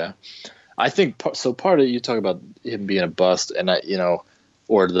defender, yeah. I think part of you talk about him being a bust, and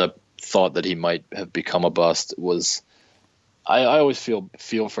or the thought that he might have become a bust was I always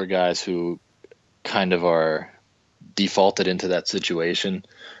feel for guys who kind of are defaulted into that situation.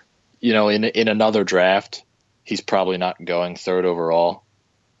 In another draft, he's probably not going 3rd overall.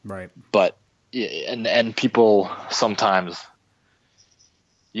 Right. But and people sometimes,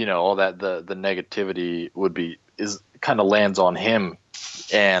 all that the negativity is kind of lands on him,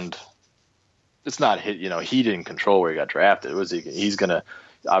 and it's not he didn't control where he got drafted. He's gonna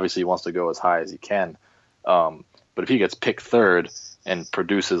obviously he wants to go as high as he can. But if he gets picked 3rd and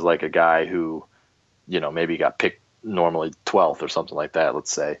produces like a guy who, maybe got picked normally 12th or something like that,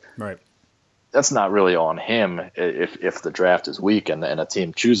 let's say. Right. That's not really on him if the draft is weak and a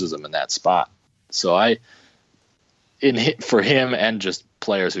team chooses him in that spot. So for him and just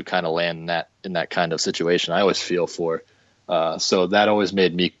players who kind of land in that kind of situation, I always feel for. So that always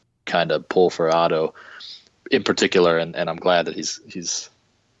made me kind of pull for Otto in particular, and I'm glad that he's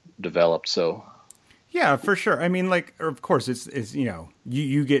developed. So yeah, for sure. I mean, of course, it's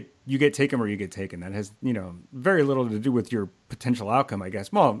you get taken where you get taken. That has very little to do with your potential outcome, I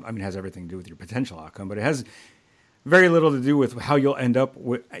guess. Well, I mean, it has everything to do with your potential outcome, but it has very little to do with how you'll end up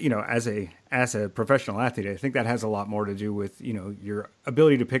with as a professional athlete. I think that has a lot more to do with your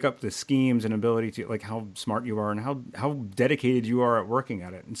ability to pick up the schemes and ability to how smart you are and how dedicated you are at working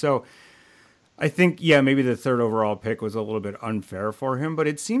at it. And so I think, maybe the 3rd overall pick was a little bit unfair for him, but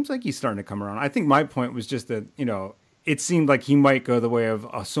it seems like he's starting to come around. I think my point was just that, it seemed like he might go the way of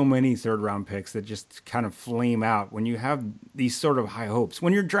so many 3rd-round picks that just kind of flame out when you have these sort of high hopes.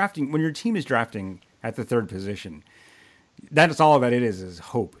 When your team is drafting at the 3rd position, that's all that it is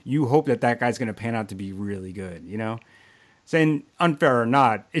hope. You hope that guy's going to pan out to be really good, saying unfair or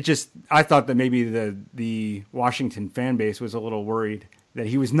not, I thought that maybe the Washington fan base was a little worried that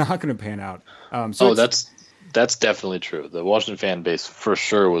he was not going to pan out. That's definitely true. The Washington fan base for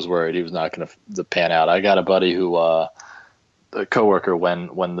sure was worried he was not going to pan out. I got a buddy who, a coworker, when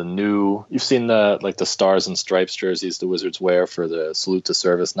the new, you've seen the Stars and Stripes jerseys the Wizards wear for the Salute to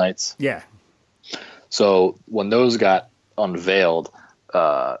Service nights. Yeah. So when those got unveiled,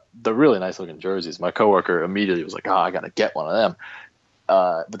 the really nice looking jerseys, my coworker immediately was like, "Oh, I got to get one of them."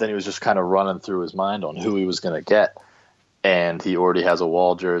 But then he was just kind of running through his mind on who he was going to get, and he already has a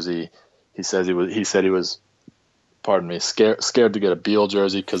Wall jersey. He said he was, pardon me, scared to get a Beal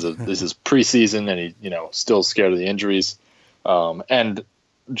jersey because this is preseason and he, still scared of the injuries, and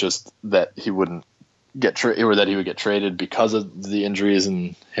just that he wouldn't or that he would get traded because of the injuries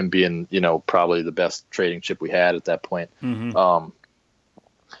and him being, probably the best trading chip we had at that point. Mm-hmm.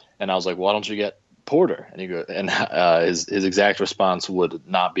 And I was like, why don't you get Porter? And his exact response would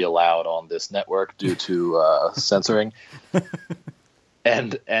not be allowed on this network due to censoring.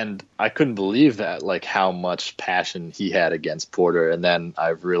 And I couldn't believe that, like, how much passion he had against Porter. And then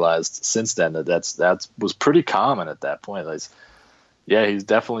I've realized since then that was pretty common at that point. Like, yeah, he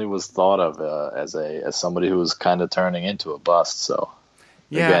definitely was thought of as somebody who was kind of turning into a bust. So,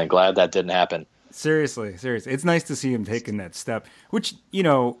 yeah, again, glad that didn't happen. Seriously, it's nice to see him taking that step. Which,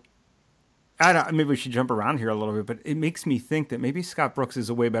 maybe we should jump around here a little bit, but it makes me think that maybe Scott Brooks is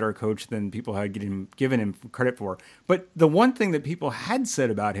a way better coach than people had given him credit for. But the one thing that people had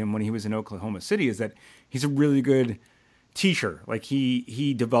said about him when he was in Oklahoma City is that he's a really good teacher. Like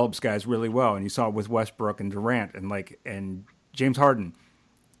he develops guys really well, and you saw it with Westbrook and Durant and James Harden.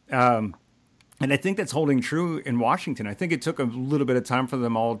 And I think that's holding true in Washington. I think it took a little bit of time for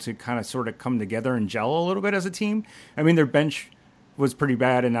them all to kind of sort of come together and gel a little bit as a team. I mean, their bench was pretty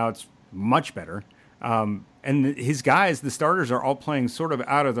bad, and now it's much better. And his guys, the starters, are all playing sort of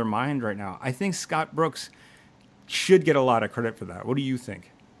out of their mind right now. I think Scott Brooks should get a lot of credit for that. What do you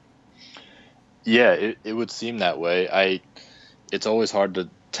think? Yeah, it would seem that way. It's always hard to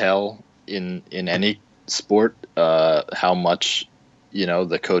tell in any sport how much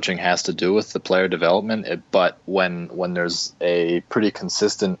the coaching has to do with the player development. But when there's a pretty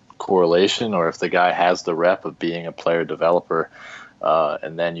consistent correlation, or if the guy has the rep of being a player developer,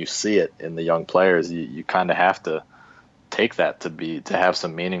 and then you see it in the young players, you kind of have to take that to have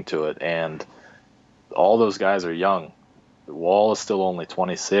some meaning to it. And all those guys are young. Wall is still only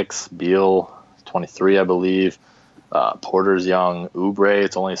 26, Beal 23, I believe. Porter's young. Oubre,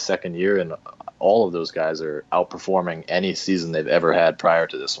 it's only his second year, and all of those guys are outperforming any season they've ever had prior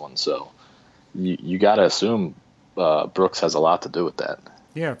to this one. So you got to assume Brooks has a lot to do with that.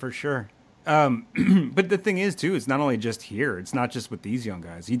 Yeah, for sure. But the thing is, too, it's not only just here. It's not just with these young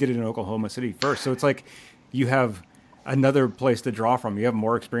guys. He did it in Oklahoma City first. So it's like you have another place to draw from. You have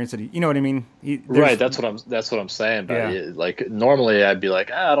more experience. You know what I mean? Right. That's what I'm saying. But yeah. Like normally I'd be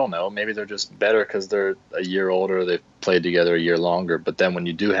like, I don't know. Maybe they're just better because they're a year older. They've played together a year longer. But then when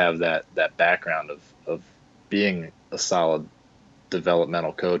you do have that background of being a solid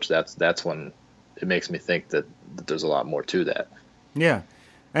developmental coach, that's when it makes me think that there's a lot more to that. Yeah.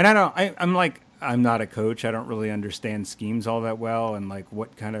 And I'm not a coach. I don't really understand schemes all that well, and like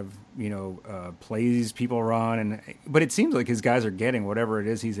what kind of plays people run. But it seems like his guys are getting whatever it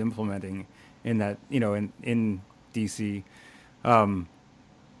is he's implementing in that in DC.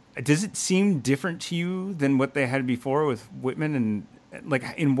 Does it seem different to you than what they had before with Whitman? And like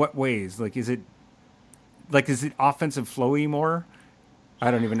in what ways? Like is it offensive flowy more? I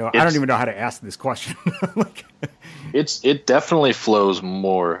don't even know. I don't even know how to ask this question. It definitely flows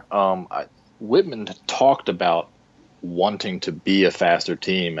more. Whitman talked about wanting to be a faster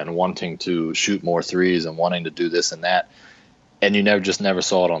team and wanting to shoot more threes and wanting to do this and that, and you never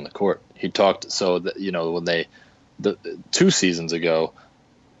saw it on the court. He talked so that when the 2 seasons ago,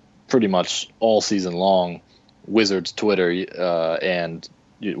 pretty much all season long, Wizards Twitter and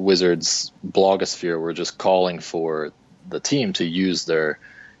Wizards blogosphere were just calling for the team to use their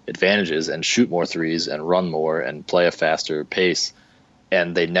advantages and shoot more threes and run more and play a faster pace.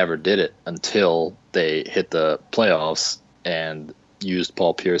 And they never did it until they hit the playoffs and used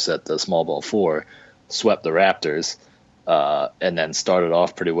Paul Pierce at the small ball 4, swept the Raptors, and then started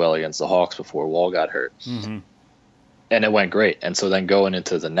off pretty well against the Hawks before Wall got hurt. Mm-hmm. And it went great. And so then going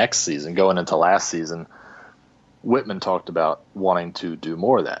into last season, Whitman talked about wanting to do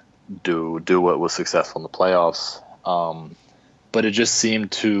more of that, do what was successful in the playoffs. But it just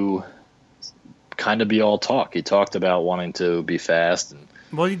seemed to kind of be all talk. He talked about wanting to be fast.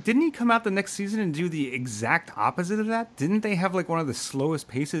 Well, didn't he come out the next season and do the exact opposite of that? Didn't they have like one of the slowest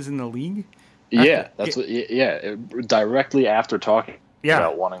paces in the league? Directly after talking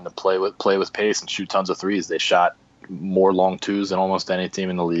about wanting to play with pace and shoot tons of threes, they shot more long twos than almost any team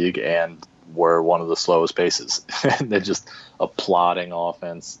in the league and were one of the slowest paces. They're just a plodding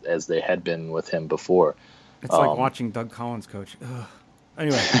offense as they had been with him before. It's like watching Doug Collins coach. Ugh.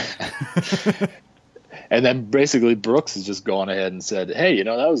 Anyway. And then basically Brooks has just gone ahead and said, hey,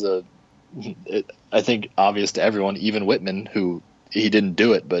 that was I think obvious to everyone, even Whitman, who he didn't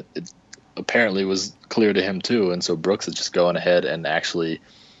do it, but it apparently was clear to him too. And so Brooks is just going ahead and actually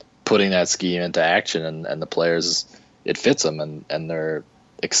putting that scheme into action, and the players, it fits them, and they're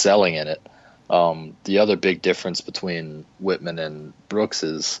excelling in it. The other big difference between Whitman and Brooks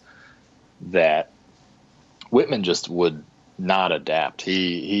is that Whitman just would not adapt.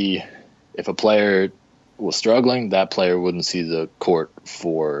 He if a player was struggling, that player wouldn't see the court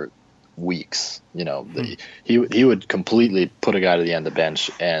for weeks. He would completely put a guy to the end of the bench,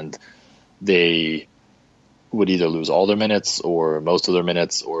 and they would either lose all their minutes or most of their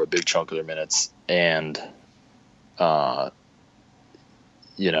minutes or a big chunk of their minutes. And,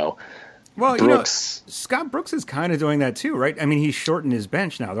 Brooks, Scott Brooks is kind of doing that too, right? I mean, he's shortened his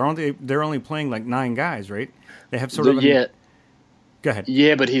bench now. They're only playing like 9 guys, right? They have sort of Go ahead.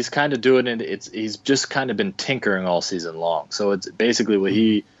 Yeah, but he's kind of doing it. He's just kind of been tinkering all season long. So it's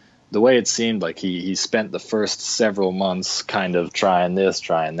basically the way it seemed like he spent the first several months kind of trying this,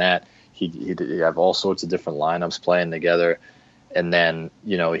 trying that. He'd have all sorts of different lineups playing together, and then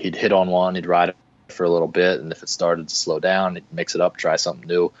he'd hit on one, he'd ride it for a little bit, and if it started to slow down, he'd mix it up, try something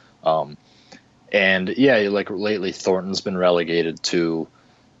new. Like lately, Thornton's been relegated to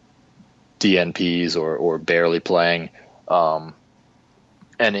DNPs or barely playing.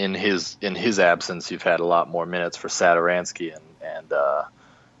 And in his absence, you've had a lot more minutes for Satoransky and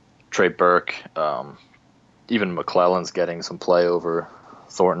Trey Burke. Even McClellan's getting some play over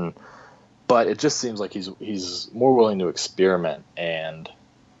Thornton, but it just seems like he's more willing to experiment. And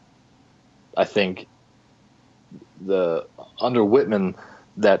I think under Whitman,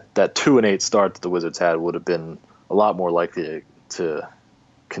 that 2-8 start that the Wizards had would have been a lot more likely to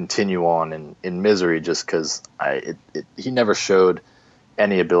continue on in misery, just because he never showed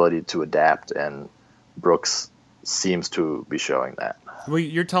any ability to adapt, and Brooks seems to be showing that. Well,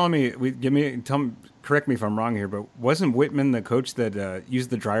 you're telling me, correct me if I'm wrong here, but wasn't Whitman the coach that used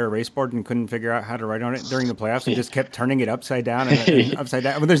the dry erase board and couldn't figure out how to write on it during the playoffs and just kept turning it upside down and upside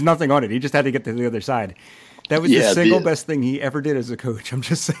down? I mean, there's nothing on it. He just had to get to the other side. That was the single best thing he ever did as a coach. I'm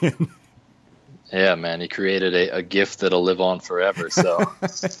just saying. Yeah, man, he created a gift that'll live on forever. So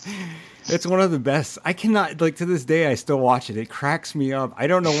it's one of the best. I cannot, to this day, I still watch it. It cracks me up. I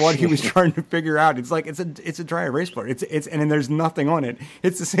don't know what he was trying to figure out. It's like it's a dry erase board. And then there's nothing on it.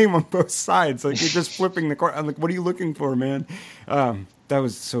 It's the same on both sides. Like, you're just flipping the court. I'm like, what are you looking for, man? That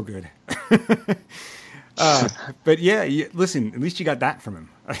was so good. But yeah, listen, at least you got that from him.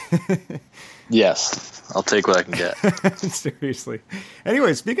 Yes, I'll take what I can get. Seriously.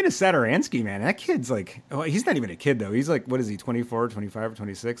 Anyway, speaking of Satoransky, man, that kid's he's not even a kid, though. He's what is he, 24, 25, or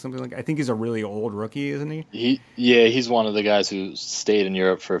 26, something like that? I think he's a really old rookie, isn't he? He's one of the guys who stayed in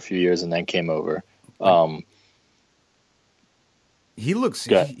Europe for a few years and then came over. He looks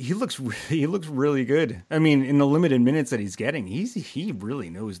really good. I mean, in the limited minutes that he's getting, he really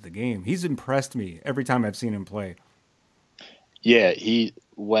knows the game. He's impressed me every time I've seen him play. Yeah,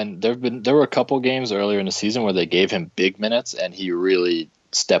 there were a couple games earlier in the season where they gave him big minutes, and he really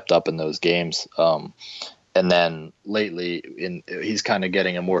stepped up in those games. And then lately, he's kind of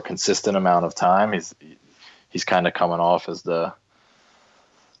getting a more consistent amount of time. He's kind of coming off as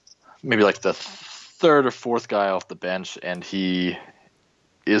maybe the third or fourth guy off the bench, and he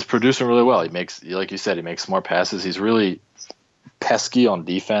is producing really well. He makes, like you said, he makes smart passes. He's really pesky on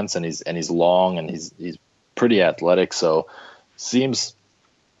defense, and he's long, and he's pretty athletic. So seems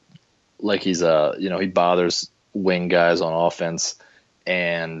like he's he bothers wing guys on offense,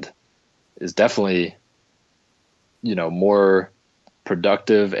 and is definitely more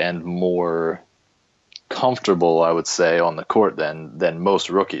productive and more comfortable, I would say, on the court than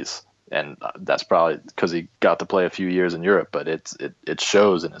most rookies. And that's probably because he got to play a few years in Europe, but it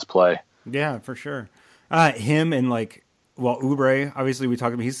shows in his play. Yeah, for sure. Him and Oubre, obviously we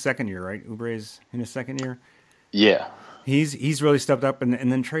talked about, he's second year, right? Oubre's in his second year. Yeah. He's really stepped up,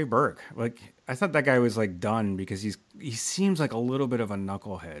 and then Trey Burke. I thought that guy was done because he seems like a little bit of a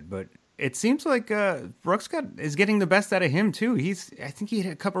knucklehead, but it seems like Brooks is getting the best out of him too. I think he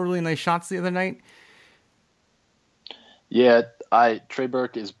hit a couple really nice shots the other night. Yeah, Trey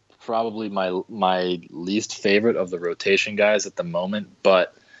Burke is probably my least favorite of the rotation guys at the moment,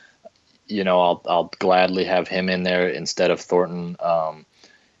 but I'll gladly have him in there instead of Thornton.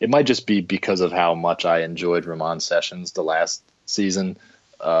 it might just be because of how much I enjoyed Ramon Sessions the last season,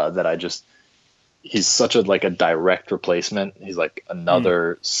 that he's such a direct replacement. He's like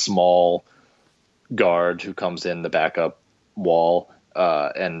another small guard who comes in the backup wall,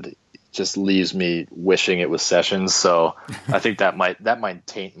 and just leaves me wishing it was Sessions. So I think that might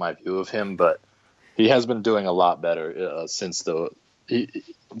taint my view of him, but he has been doing a lot better since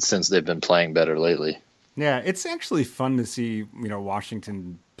they've been playing better lately. Yeah, it's actually fun to see,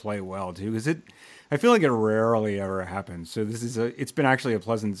 Washington play well too, because I feel like it rarely ever happens. So it's been actually a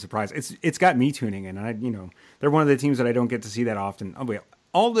pleasant surprise. It's got me tuning in, and they're one of the teams that I don't get to see that often. Oh wait,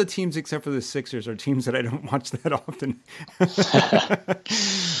 all the teams except for the Sixers are teams that I don't watch that often.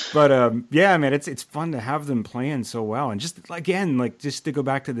 But yeah, man, it's fun to have them playing so well, and just to go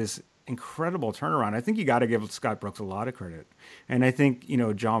back to this incredible turnaround. I think you got to give Scott Brooks a lot of credit, and I think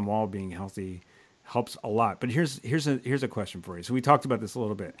John Wall being healthy helps a lot. But here's a question for you. So we talked about this a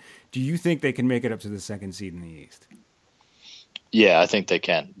little bit. Do you think they can make it up to the second seed in the East? Yeah, I think they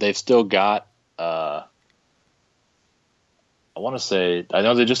can. They've still got. I want to say, I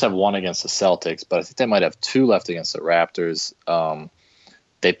know they just have one against the Celtics, but I think they might have two left against the Raptors.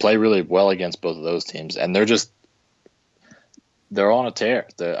 They play really well against both of those teams, and they're on a tear.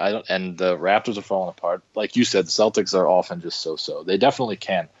 And the Raptors are falling apart. Like you said, the Celtics are often just so-so. They definitely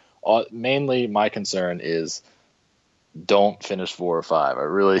can. Mainly, my concern is don't finish 4 or 5.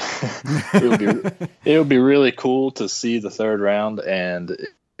 It would be really cool to see the third round, and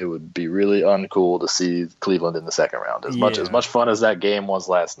it would be really uncool to see Cleveland in the second round. As much fun as that game was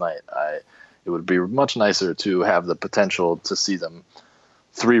last night, it would be much nicer to have the potential to see them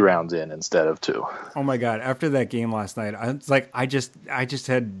 3 rounds in instead of 2. Oh my God. After that game last night, I just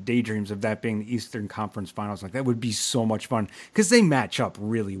had daydreams of that being the Eastern Conference Finals. Like, that would be so much fun because they match up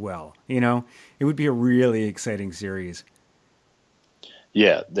really well. It would be a really exciting series.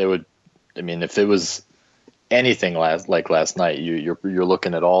 Yeah, they would. I mean, if it was anything like last night, you're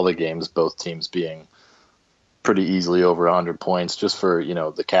looking at all the games, both teams being pretty easily over 100 points. Just for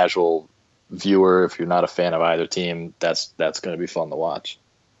the casual viewer, if you're not a fan of either team, that's going to be fun to watch.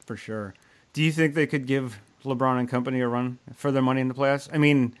 For sure. Do you think they could give LeBron and company a run for their money in the playoffs? I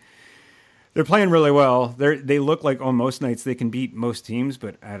mean, they're playing really well. They look like on most nights they can beat most teams,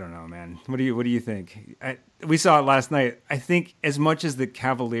 but I don't know, man. What do you think? We saw it last night. I think as much as the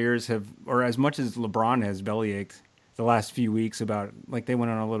Cavaliers have, or as much as LeBron has bellyached the last few weeks about, like, they went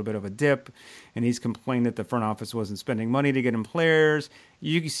on a little bit of a dip, and he's complained that the front office wasn't spending money to get him players.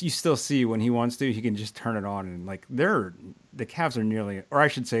 You still see when he wants to, he can just turn it on, and like the Cavs are nearly, or I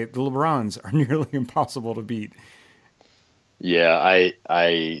should say, the LeBrons are nearly impossible to beat. Yeah,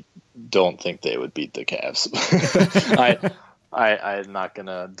 I don't think they would beat the Cavs. I'm not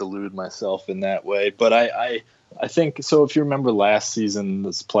gonna delude myself in that way, but I think so. If you remember last season,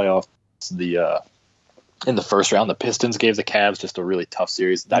 this playoffs, in the first round, the Pistons gave the Cavs just a really tough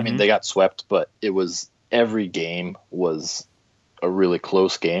series. I mean, they got swept, but every game was a really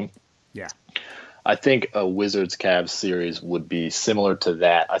close game. Yeah. I think a Wizards-Cavs series would be similar to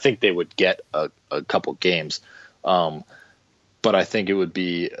that. I think they would get a couple games. But I think it would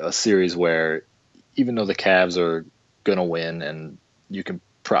be a series where, even though the Cavs are going to win, and you can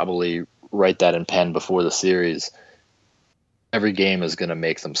probably write that in pen before the series, every game is going to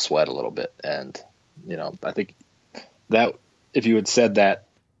make them sweat a little bit. And I think that if you had said that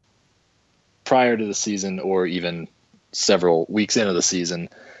prior to the season, or even several weeks into the season,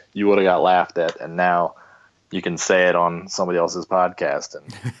 you would have got laughed at. And now you can say it on somebody else's podcast,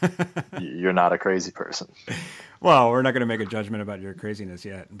 and you're not a crazy person. Well, we're not going to make a judgment about your craziness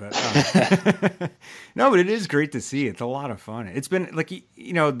yet, but no, but it is great to see. It's a lot of fun. It's been like,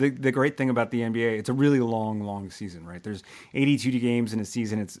 the great thing about the NBA, it's a really long season, right? There's 82 games in a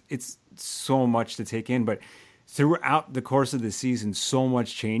season. It's so much to take in, but throughout the course of the season, so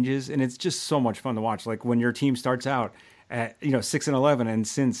much changes, and it's just so much fun to watch. Like when your team starts out at 6-11, and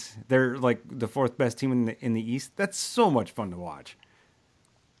since they're like the 4th best team in the East, that's so much fun to watch.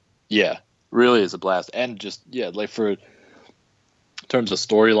 Yeah, really is a blast. And just like for terms of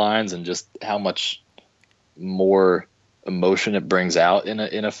storylines and just how much more emotion it brings out in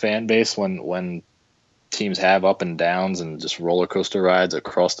a fan base when teams have up and downs and just roller coaster rides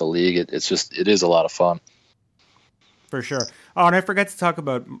across the league. It is a lot of fun. For sure. Oh, and I forgot to talk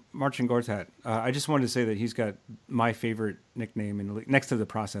about Marcin Gortat. I just wanted to say that he's got my favorite nickname in the league. Next to the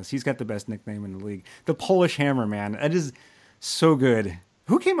process, he's got the best nickname in the league. The Polish Hammer, man. That is so good.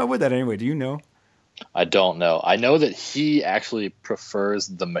 Who came up with that anyway? Do you know? I don't know. I know that he actually prefers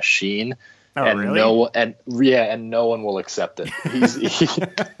the Machine. Oh, and really? No one will accept it.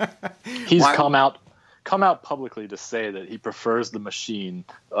 He's come come out publicly to say that he prefers the machine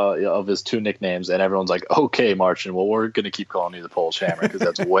of his two nicknames, and everyone's like, okay, Martian, well, we're going to keep calling you the Polish Hammer because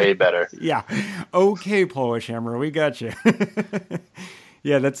that's way better. Yeah. Okay, Polish Hammer, we got you.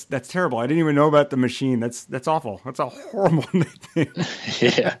 Yeah, that's terrible. I didn't even know about the machine. That's awful. That's a horrible nickname.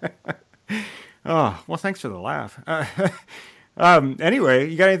 Yeah. Oh, well, thanks for the laugh. Anyway,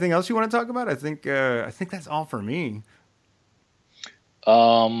 you got anything else you want to talk about? I think that's all for me.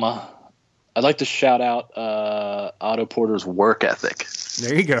 I'd like to shout out Otto Porter's work ethic.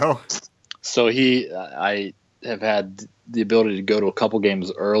 There you go. So I have had the ability to go to a couple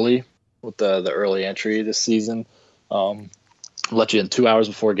games early with the early entry this season. Let you in 2 hours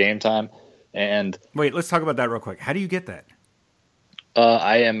before game time. And wait, let's talk about that real quick. How do you get that?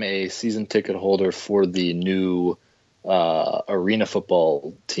 I am a season ticket holder for the new arena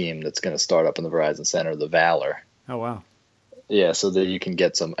football team that's going to start up in the Verizon Center, the Valor. Oh, wow. Yeah, so that you can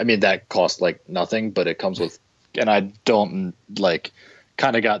get some. I mean, that costs like nothing, but it comes with. And I don't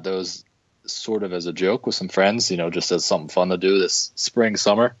kind of got those sort of as a joke with some friends, just as something fun to do this spring,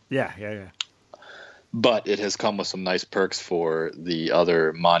 summer. Yeah. But it has come with some nice perks for the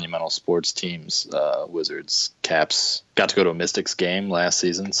other monumental sports teams, Wizards, Caps. Got to go to a Mystics game last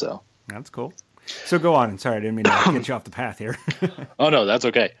season, so. That's cool. So go on. Sorry, I didn't mean to get you off the path here. Oh, no, that's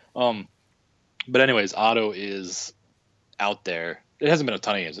okay. But anyways, Otto is out there. It hasn't been a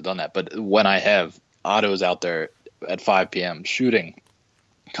ton of games that have done that, but when I have, Otto's out there at 5 p.m. shooting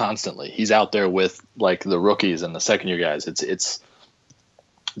constantly. He's out there with the rookies and the second-year guys. It's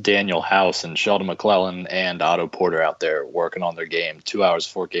Daniel House and Sheldon McClellan and Otto Porter out there working on their game 2 hours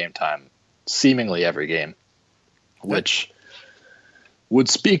before game time, seemingly every game, which would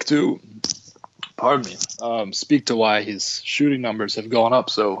speak to why his shooting numbers have gone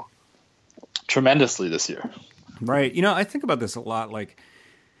up so tremendously this year. Right. I think about this a lot.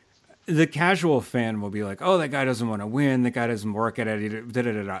 The casual fan will be like, oh, that guy doesn't want to win. That guy doesn't work at it.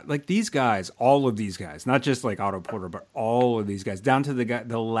 Da-da-da-da. These guys, all of these guys, not just Otto Porter, but all of these guys, down to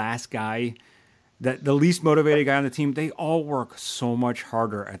the last guy, the least motivated guy on the team, they all work so much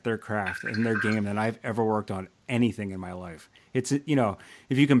harder at their craft and their game than I've ever worked on anything in my life. It's, if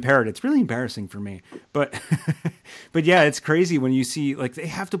you compare it, it's really embarrassing for me. But yeah, it's crazy when you see, they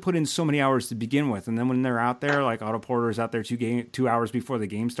have to put in so many hours to begin with. And then when they're out there, Otto Porter is out there 2 hours before the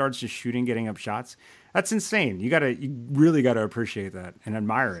game starts, just shooting, getting up shots. That's insane. You really got to appreciate that and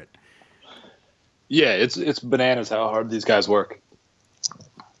admire it. Yeah, it's bananas how hard these guys work.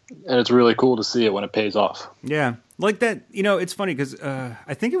 And it's really cool to see it when it pays off. Yeah. Like that, it's funny because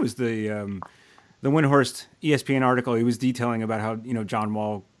I think it was the Windhorst ESPN article. He was detailing about how, John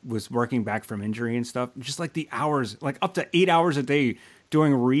Wall was working back from injury and stuff. Just the hours, up to 8 hours a day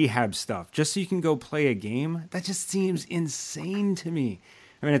doing rehab stuff just so you can go play a game. That just seems insane to me.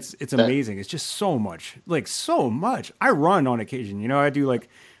 I mean, it's amazing. It's just so much, so much. I run on occasion. I do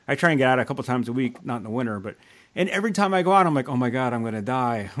I try and get out a couple times a week, not in the winter, and every time I go out, I'm like, oh my God, I'm going to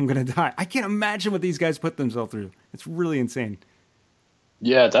die. I can't imagine what these guys put themselves through. It's really insane.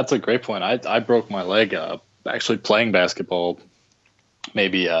 Yeah, that's a great point. I broke my leg actually playing basketball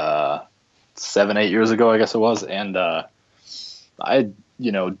maybe 7-8 years ago, I guess it was. And I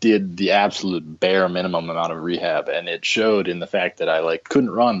did the absolute bare minimum amount of rehab. And it showed in the fact that I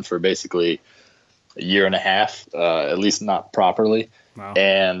couldn't run for basically a year and a half, at least not properly. Wow.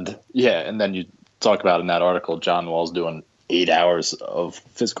 And then you talk about in that article, John Wall's doing 8 hours of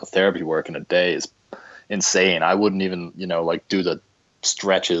physical therapy work in a day is insane. I wouldn't even, do the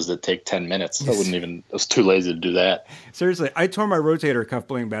stretches that take 10 minutes. I was too lazy to do that. Seriously, I tore my rotator cuff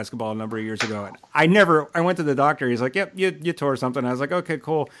playing basketball a number of years ago. And I went to the doctor. He's like, yep, you tore something. I was like, okay,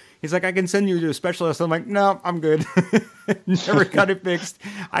 cool. He's like, I can send you to a specialist. I'm like, no, I'm good. Never got it fixed.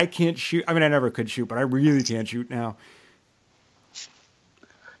 I can't shoot. I mean, I never could shoot, but I really can't shoot now.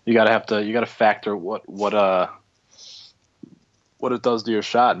 You gotta factor what it does to your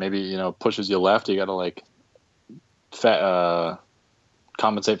shot. Maybe, pushes you left. You gotta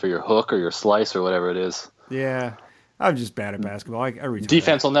compensate for your hook or your slice or whatever it is. Yeah, I'm just bad at basketball. I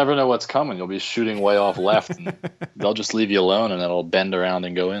Defense will never know what's coming. You'll be shooting way off left, and they'll just leave you alone, and it'll bend around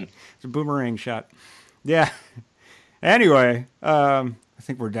and go in. It's a boomerang shot. Yeah. Anyway, I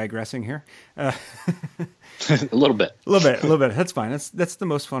think we're digressing here. A little bit. That's fine. That's the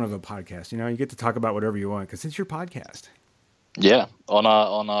most fun of a podcast. You get to talk about whatever you want because it's your podcast. Yeah, on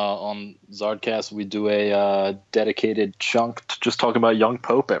Zardcast we do a dedicated chunk to just talking about young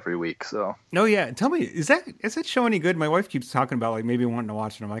Pope every week. So. Oh yeah, tell me, is that show any good? My wife keeps talking about maybe wanting to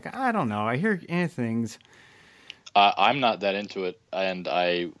watch it. I'm like, I don't know. I hear things. I'm not that into it, and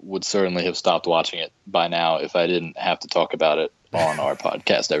I would certainly have stopped watching it by now if I didn't have to talk about it. on our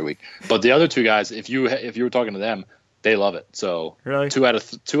podcast every week. But the other two guys, if you were talking to them, they love it. So really, 2 out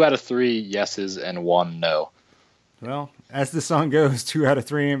of 3 yeses and 1 no. Well, as the song goes, 2 out of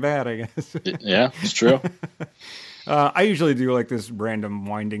 3 ain't bad, I guess. Yeah, it's true. I usually do like this random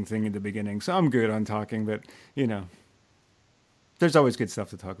winding thing at the beginning, so I'm good on talking, but, there's always good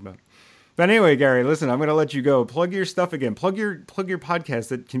stuff to talk about. But anyway, Gary, listen, I'm going to let you go. Plug your stuff again. Plug your podcast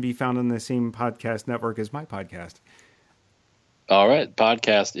that can be found on the same podcast network as my podcast. All right.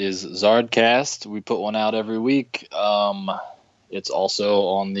 Podcast is Zardcast. We put one out every week. It's also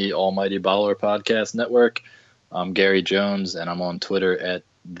on the Almighty Baller Podcast Network. I'm Gary Jones, and I'm on Twitter at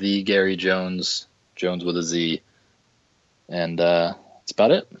the Gary Jones, Jones with a Z. And that's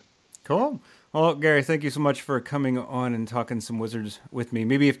about it. Cool. Well, Gary, thank you so much for coming on and talking some Wizards with me.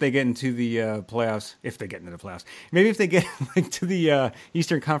 Maybe if they get into the playoffs, maybe if they get to the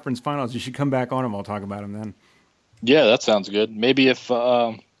Eastern Conference Finals, you should come back on and we'll talk about them then. Yeah, that sounds good. Maybe if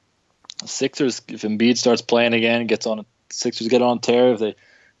Sixers, if Embiid starts playing again, Sixers get on tear, if they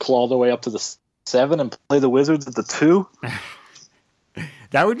claw their way up to the 7 and play the Wizards at the 2,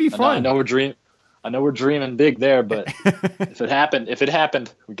 that would be fun. I know we're dreaming big there, but if it happened,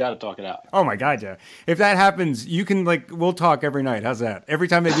 we got to talk it out. Oh my God, yeah! If that happens, you can we'll talk every night. How's that? Every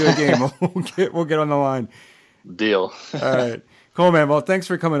time they do a game, we'll get on the line. Deal. All right, cool, man. Well, thanks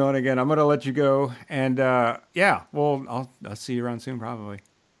for coming on again. I'm gonna let you go, and I'll see you around soon, probably.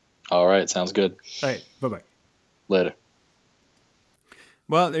 All right, sounds good. All right, bye. Later.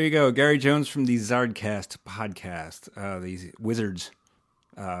 Well, there you go, Gary Jones from the Zardcast podcast, the Wizards.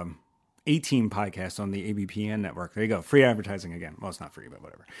 A-Team podcast on the ABPN network. There you go. Free advertising again. Well, it's not free, but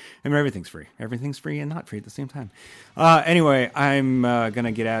whatever. I mean, everything's free. Everything's free and not free at the same time. Anyway, I'm going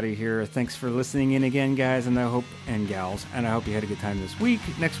to get out of here. Thanks for listening in again, guys, and gals. And I hope you had a good time this week.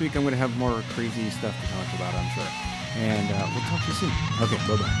 Next week, I'm going to have more crazy stuff to talk about, I'm sure. And we'll talk to you soon. Okay,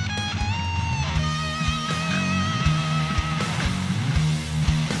 bye-bye.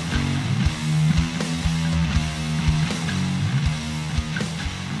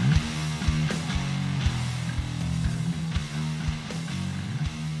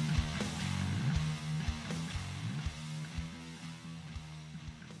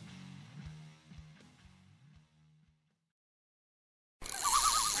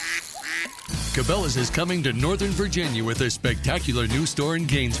 Cabela's is coming to Northern Virginia with a spectacular new store in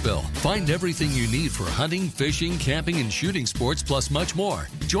Gainesville. Find everything you need for hunting, fishing, camping, and shooting sports, plus much more.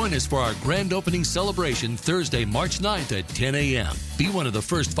 Join us for our grand opening celebration Thursday, March 9th at 10 a.m. Be one of the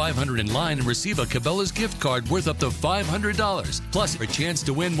first 500 in line and receive a Cabela's gift card worth up to $500, plus a chance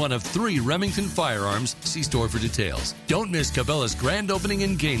to win one of 3 Remington firearms. See store for details. Don't miss Cabela's grand opening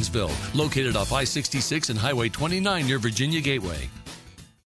in Gainesville, located off I-66 and Highway 29 near Virginia Gateway.